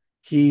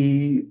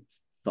 he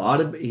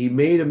he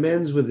made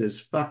amends with his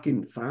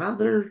fucking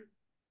father.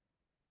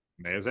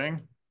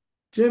 Amazing.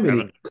 Jiminy,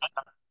 Haven't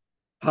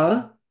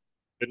huh?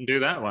 didn't do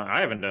that one.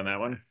 I haven't done that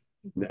one.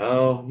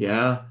 No,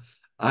 yeah.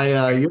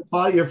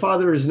 Your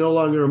father is no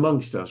longer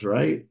amongst us,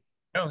 right?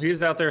 No,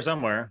 he's out there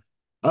somewhere.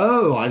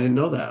 Oh, I didn't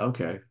know that.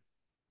 Okay.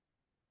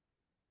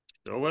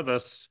 Still with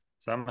us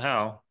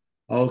somehow.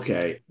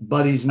 Okay.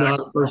 But he's Back not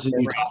a person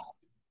you around. talk.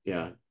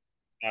 Yeah.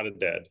 Not a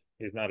dead.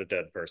 He's not a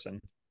dead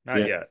person. Not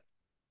Yeah. yet.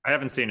 I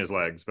haven't seen his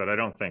legs, but I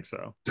don't think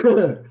so.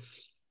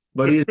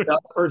 But he's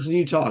not a person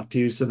you talk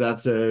to, so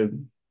that's a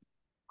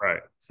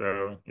Right.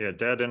 So yeah,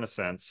 dead in a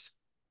sense,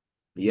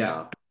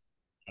 yeah.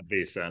 a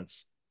B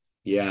sense.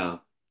 Yeah. And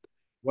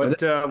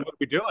What are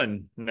we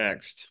doing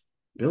next?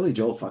 Billy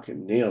Joel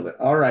fucking nailed it.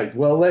 All right.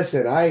 Well,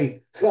 listen,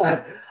 I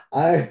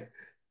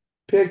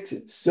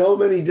picked so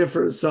many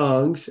different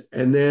songs,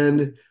 and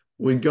then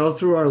we'd go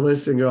through our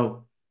list and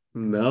go,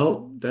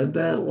 no,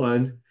 that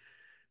one.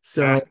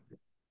 So Ah,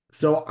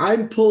 so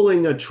I'm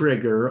pulling a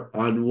trigger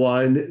on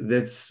one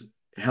that's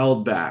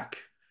held back.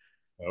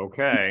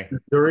 okay.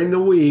 During the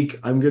week,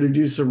 I'm going to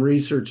do some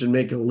research and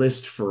make a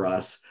list for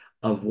us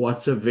of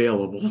what's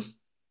available.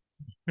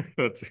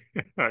 That's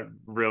I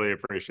really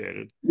appreciate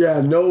it.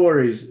 Yeah, no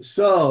worries.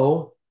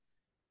 So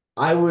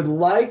I would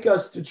like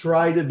us to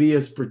try to be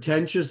as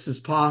pretentious as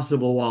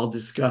possible while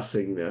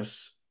discussing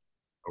this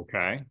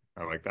Okay.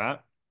 I like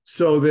that.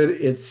 so that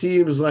it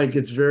seems like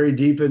it's very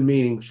deep and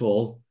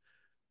meaningful.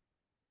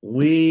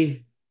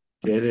 We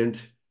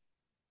didn't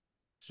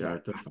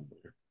start the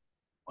fire.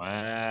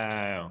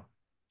 Wow.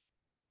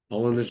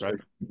 Pulling the Just about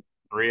trigger.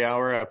 3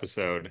 hour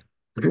episode.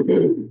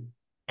 the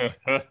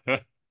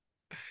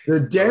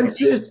Photo.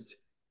 densest,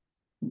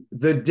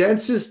 the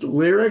densest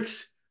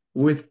lyrics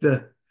with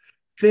the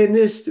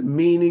thinnest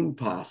meaning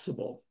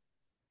possible.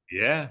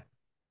 Yeah,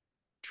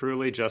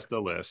 truly just a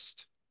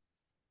list.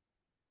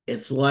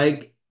 It's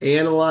like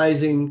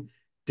analyzing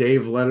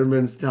Dave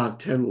Letterman's top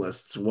 10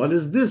 lists. What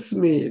does this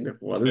mean?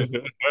 What is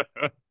this?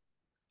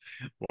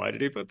 Why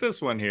did he put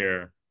this one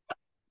here?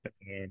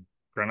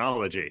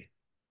 Chronology.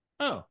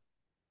 Oh,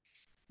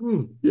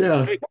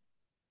 Yeah. hey,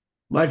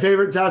 My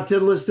favorite top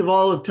 10 list of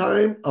all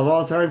time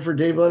for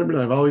Dave Letterman.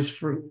 I've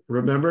always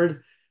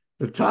remembered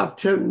the top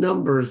 10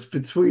 numbers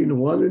between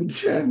 1 and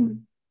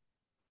 10.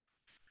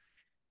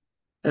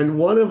 And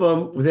one of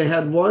them, they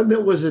had one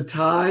that was a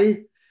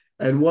tie,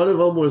 and one of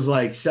them was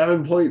like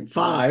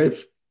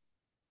 7.5.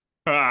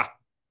 ah,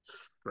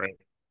 great.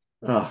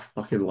 Oh,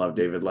 fucking love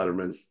David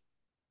Letterman.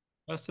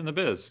 Best in the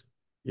biz.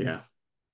 Yeah.